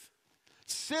earth,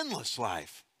 sinless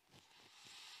life.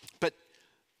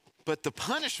 But the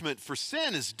punishment for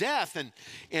sin is death.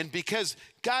 And because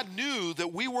God knew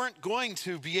that we weren't going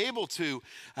to be able to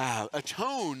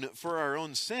atone for our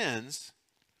own sins,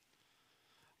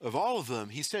 of all of them,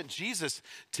 he sent Jesus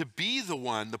to be the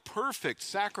one, the perfect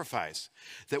sacrifice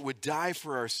that would die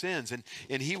for our sins.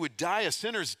 And he would die a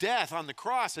sinner's death on the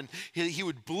cross, and he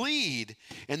would bleed.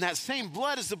 And that same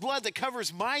blood is the blood that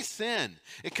covers my sin.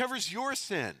 It covers your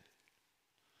sin.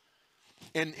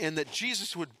 And that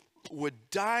Jesus would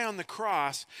die on the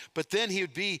cross, but then he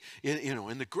would be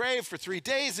in the grave for 3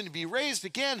 days and be raised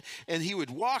again, and he would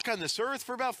walk on this earth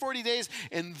for about 40 days,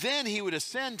 and then he would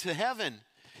ascend to heaven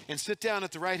and sit down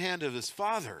at the right hand of his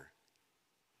Father.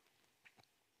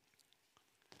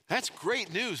 That's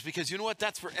great news, because you know what?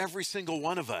 That's for every single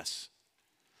one of us.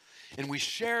 And we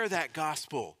share that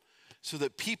gospel so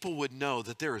that people would know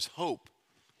that there is hope,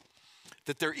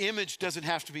 that their image doesn't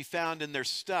have to be found in their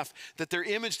stuff, that their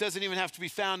image doesn't even have to be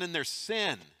found in their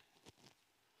sin,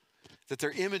 that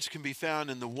their image can be found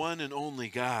in the one and only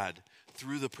God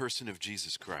through the person of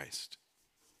Jesus Christ.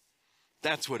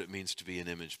 That's what it means to be an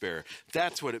image bearer.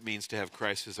 That's what it means to have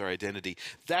Christ as our identity.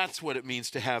 That's what it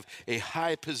means to have a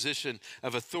high position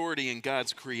of authority in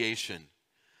God's creation.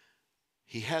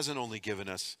 He hasn't only given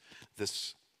us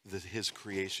his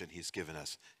creation, he's given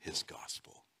us his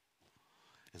gospel.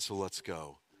 And so let's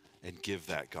go and give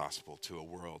that gospel to a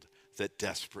world that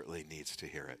desperately needs to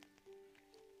hear it.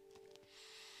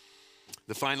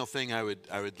 The final thing I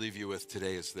would leave you with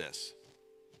today is this.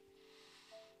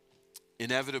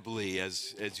 Inevitably,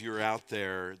 as you're out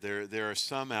there are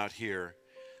some out here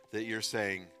that you're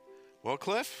saying, well,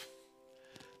 Cliff,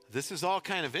 this is all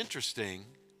kind of interesting,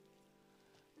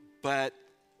 but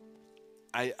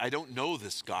I don't know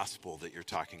this gospel that you're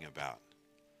talking about.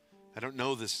 I don't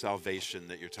know this salvation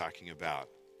that you're talking about.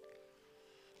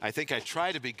 I think I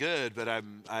try to be good, but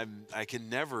I can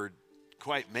never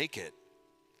quite make it.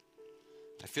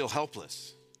 I feel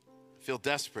helpless. I feel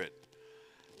desperate.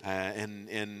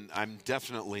 And I'm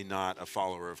definitely not a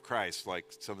follower of Christ like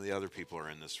some of the other people are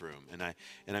in this room.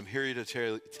 And I'm here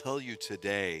to tell you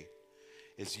today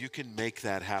is you can make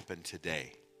that happen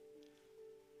today.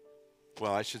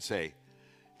 Well, I should say,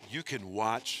 you can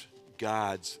watch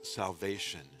God's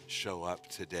salvation show up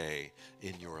today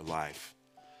in your life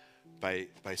by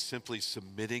simply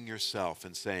submitting yourself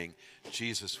and saying,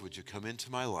 Jesus, would you come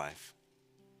into my life?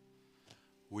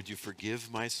 Would you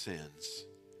forgive my sins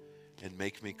and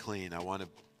make me clean? I want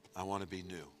to be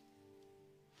new.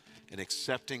 And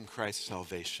accepting Christ's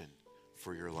salvation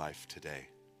for your life today.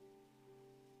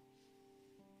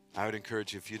 I would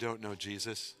encourage you, if you don't know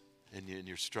Jesus and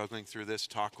you're struggling through this,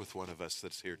 talk with one of us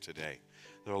that's here today.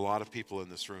 There are a lot of people in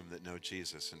this room that know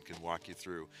Jesus and can walk you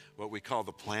through what we call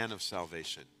the plan of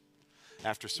salvation.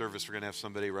 After service, we're going to have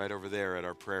somebody right over there at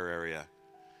our prayer area.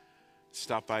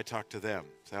 Stop by, talk to them.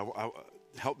 Say,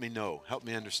 help me know, help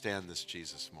me understand this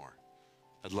Jesus more.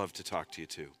 I'd love to talk to you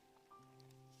too.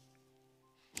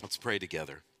 Let's pray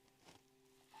together.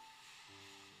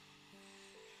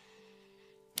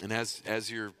 And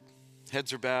as your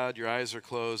heads are bowed, your eyes are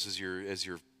closed, as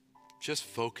you're just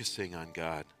focusing on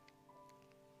God,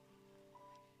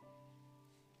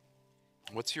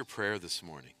 what's your prayer this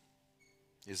morning?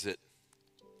 Is it,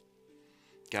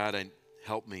 God,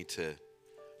 help me to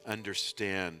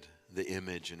understand the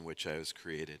image in which I was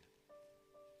created?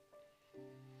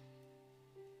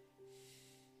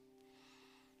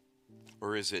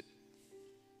 Or is it,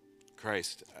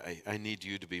 Christ, I need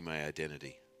you to be my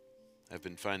identity. I've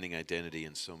been finding identity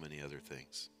in so many other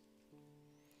things.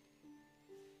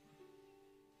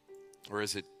 Or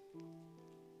is it,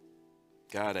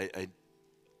 God,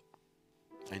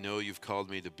 I know you've called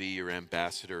me to be your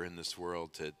ambassador in this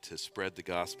world, to spread the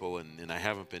gospel, and I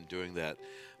haven't been doing that.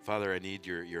 Father, I need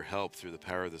your help through the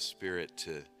power of the Spirit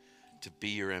to be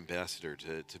your ambassador,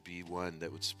 to be one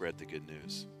that would spread the good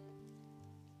news?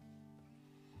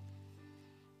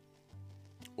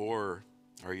 Or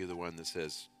are you the one that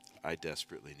says, I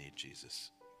desperately need Jesus?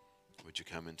 Would you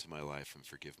come into my life and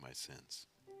forgive my sins?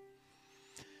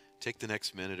 Take the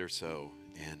next minute or so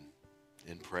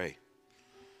and pray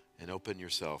and open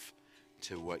yourself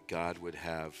to what God would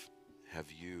have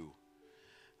you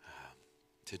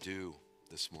to do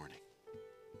this morning.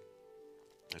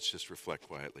 Let's just reflect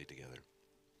quietly together.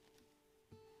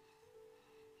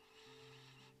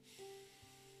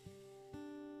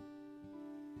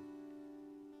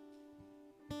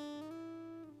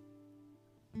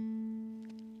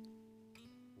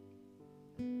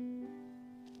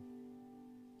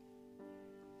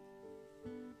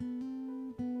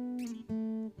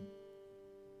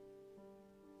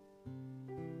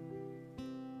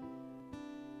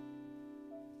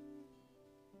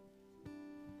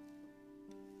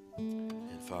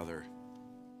 Father,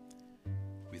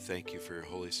 we thank you for your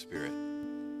Holy Spirit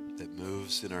that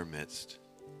moves in our midst,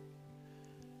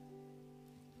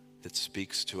 that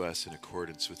speaks to us in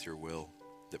accordance with your will,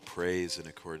 that prays in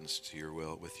accordance to your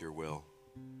will, with your will.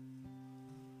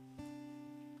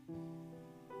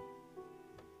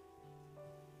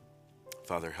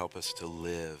 Father, help us to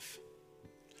live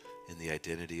in the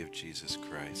identity of Jesus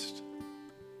Christ.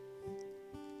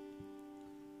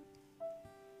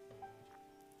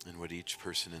 And would each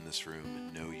person in this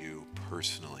room know you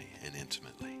personally and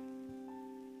intimately.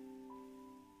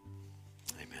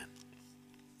 Amen.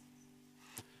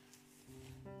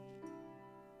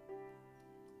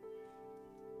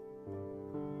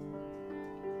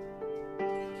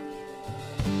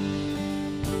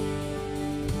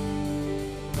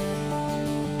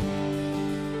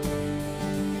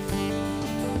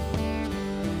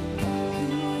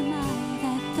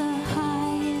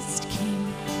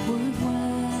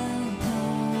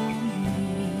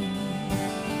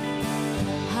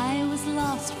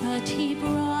 But he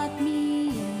brought me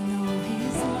in, oh,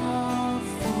 his love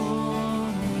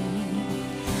for me,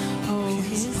 oh,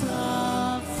 his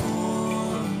love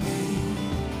for me.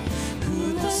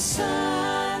 Who the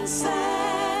sun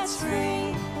sets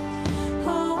free,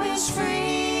 oh, is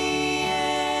free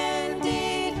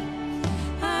indeed.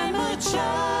 I'm a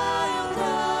child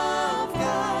of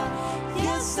God,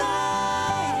 yes I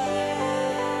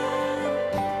am.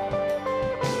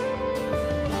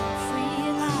 Free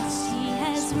at last he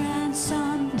has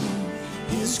ransomed me,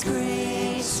 his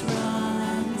grace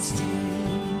runs deep.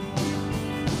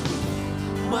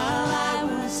 While I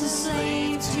was a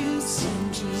slave to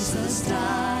sin, Jesus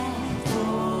died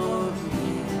for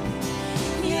me.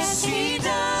 Yes, he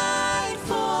died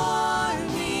for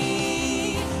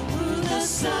me. Who the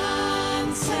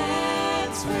Son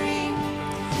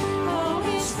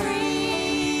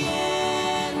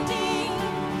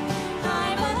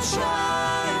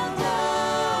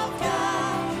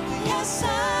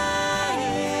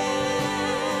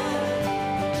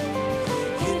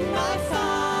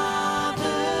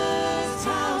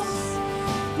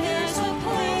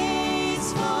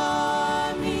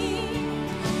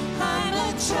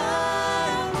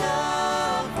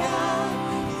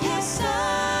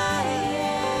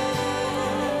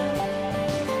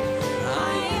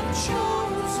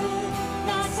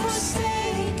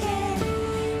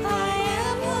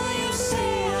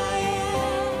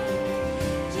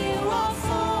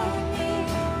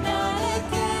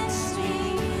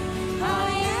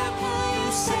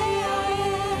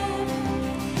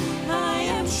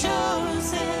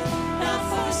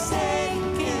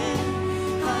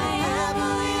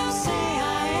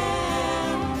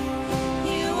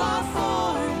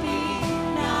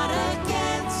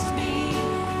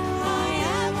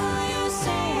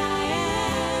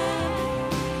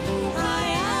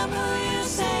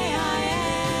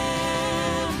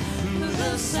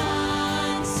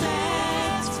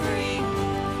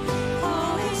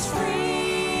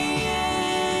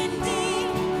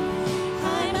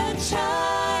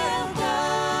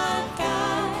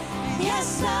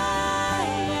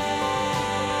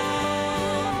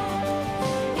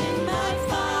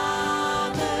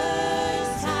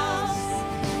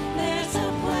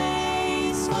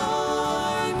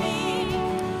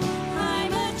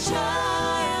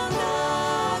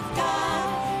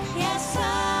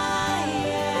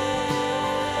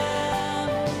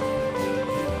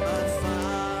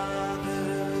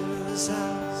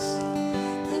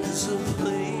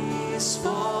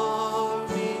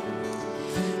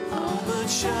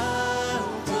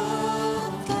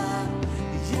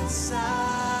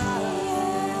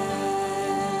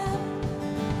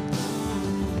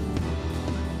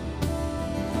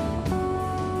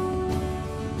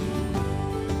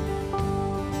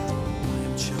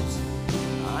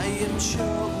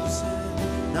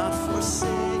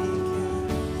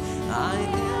I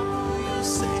am who you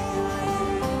say I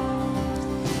am.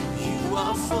 You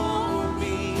are for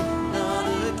me, not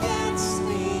against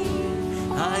me.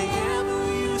 I am who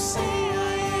you say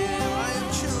I am. I am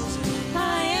chosen. I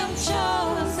am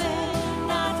chosen,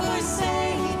 not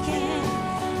forsaken.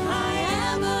 I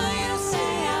am who you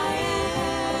say I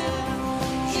am.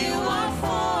 You are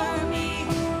for me,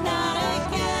 not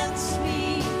against me.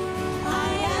 I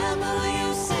am who you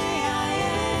say I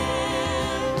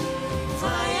am. I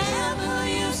am who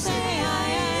you say I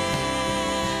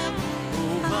am.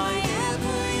 I am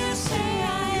who you say I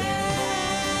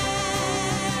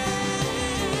am.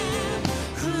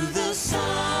 Who the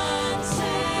Son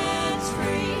sets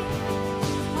free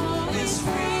is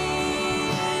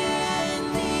free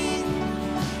indeed.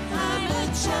 I'm a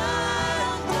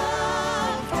child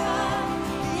of God.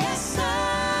 Yes, I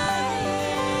am.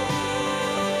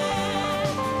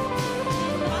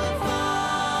 My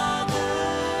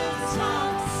Father's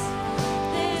house,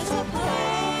 there's a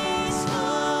place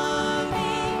for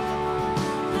me.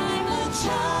 I'm a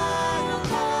child of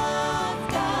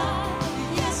God.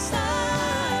 Yes, I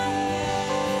am.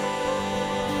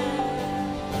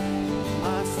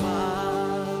 My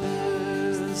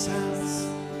Father's house,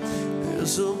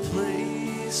 there's a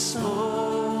place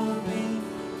for me.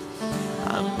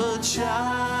 I'm a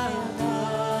child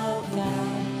of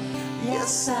God.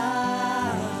 Yes, I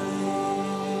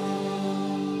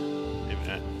am.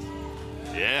 Amen.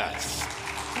 Yes.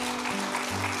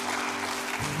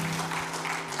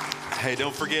 Hey,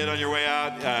 don't forget on your way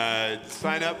out,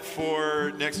 sign up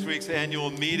for next week's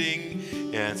annual meeting,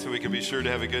 and so we can be sure to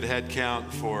have a good head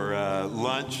count for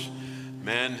lunch,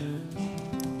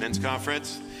 men's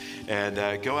conference, and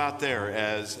go out there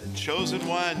as chosen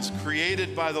ones,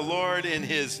 created by the Lord in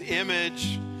his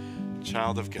image,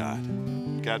 child of God.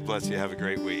 God bless you. Have a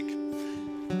great week.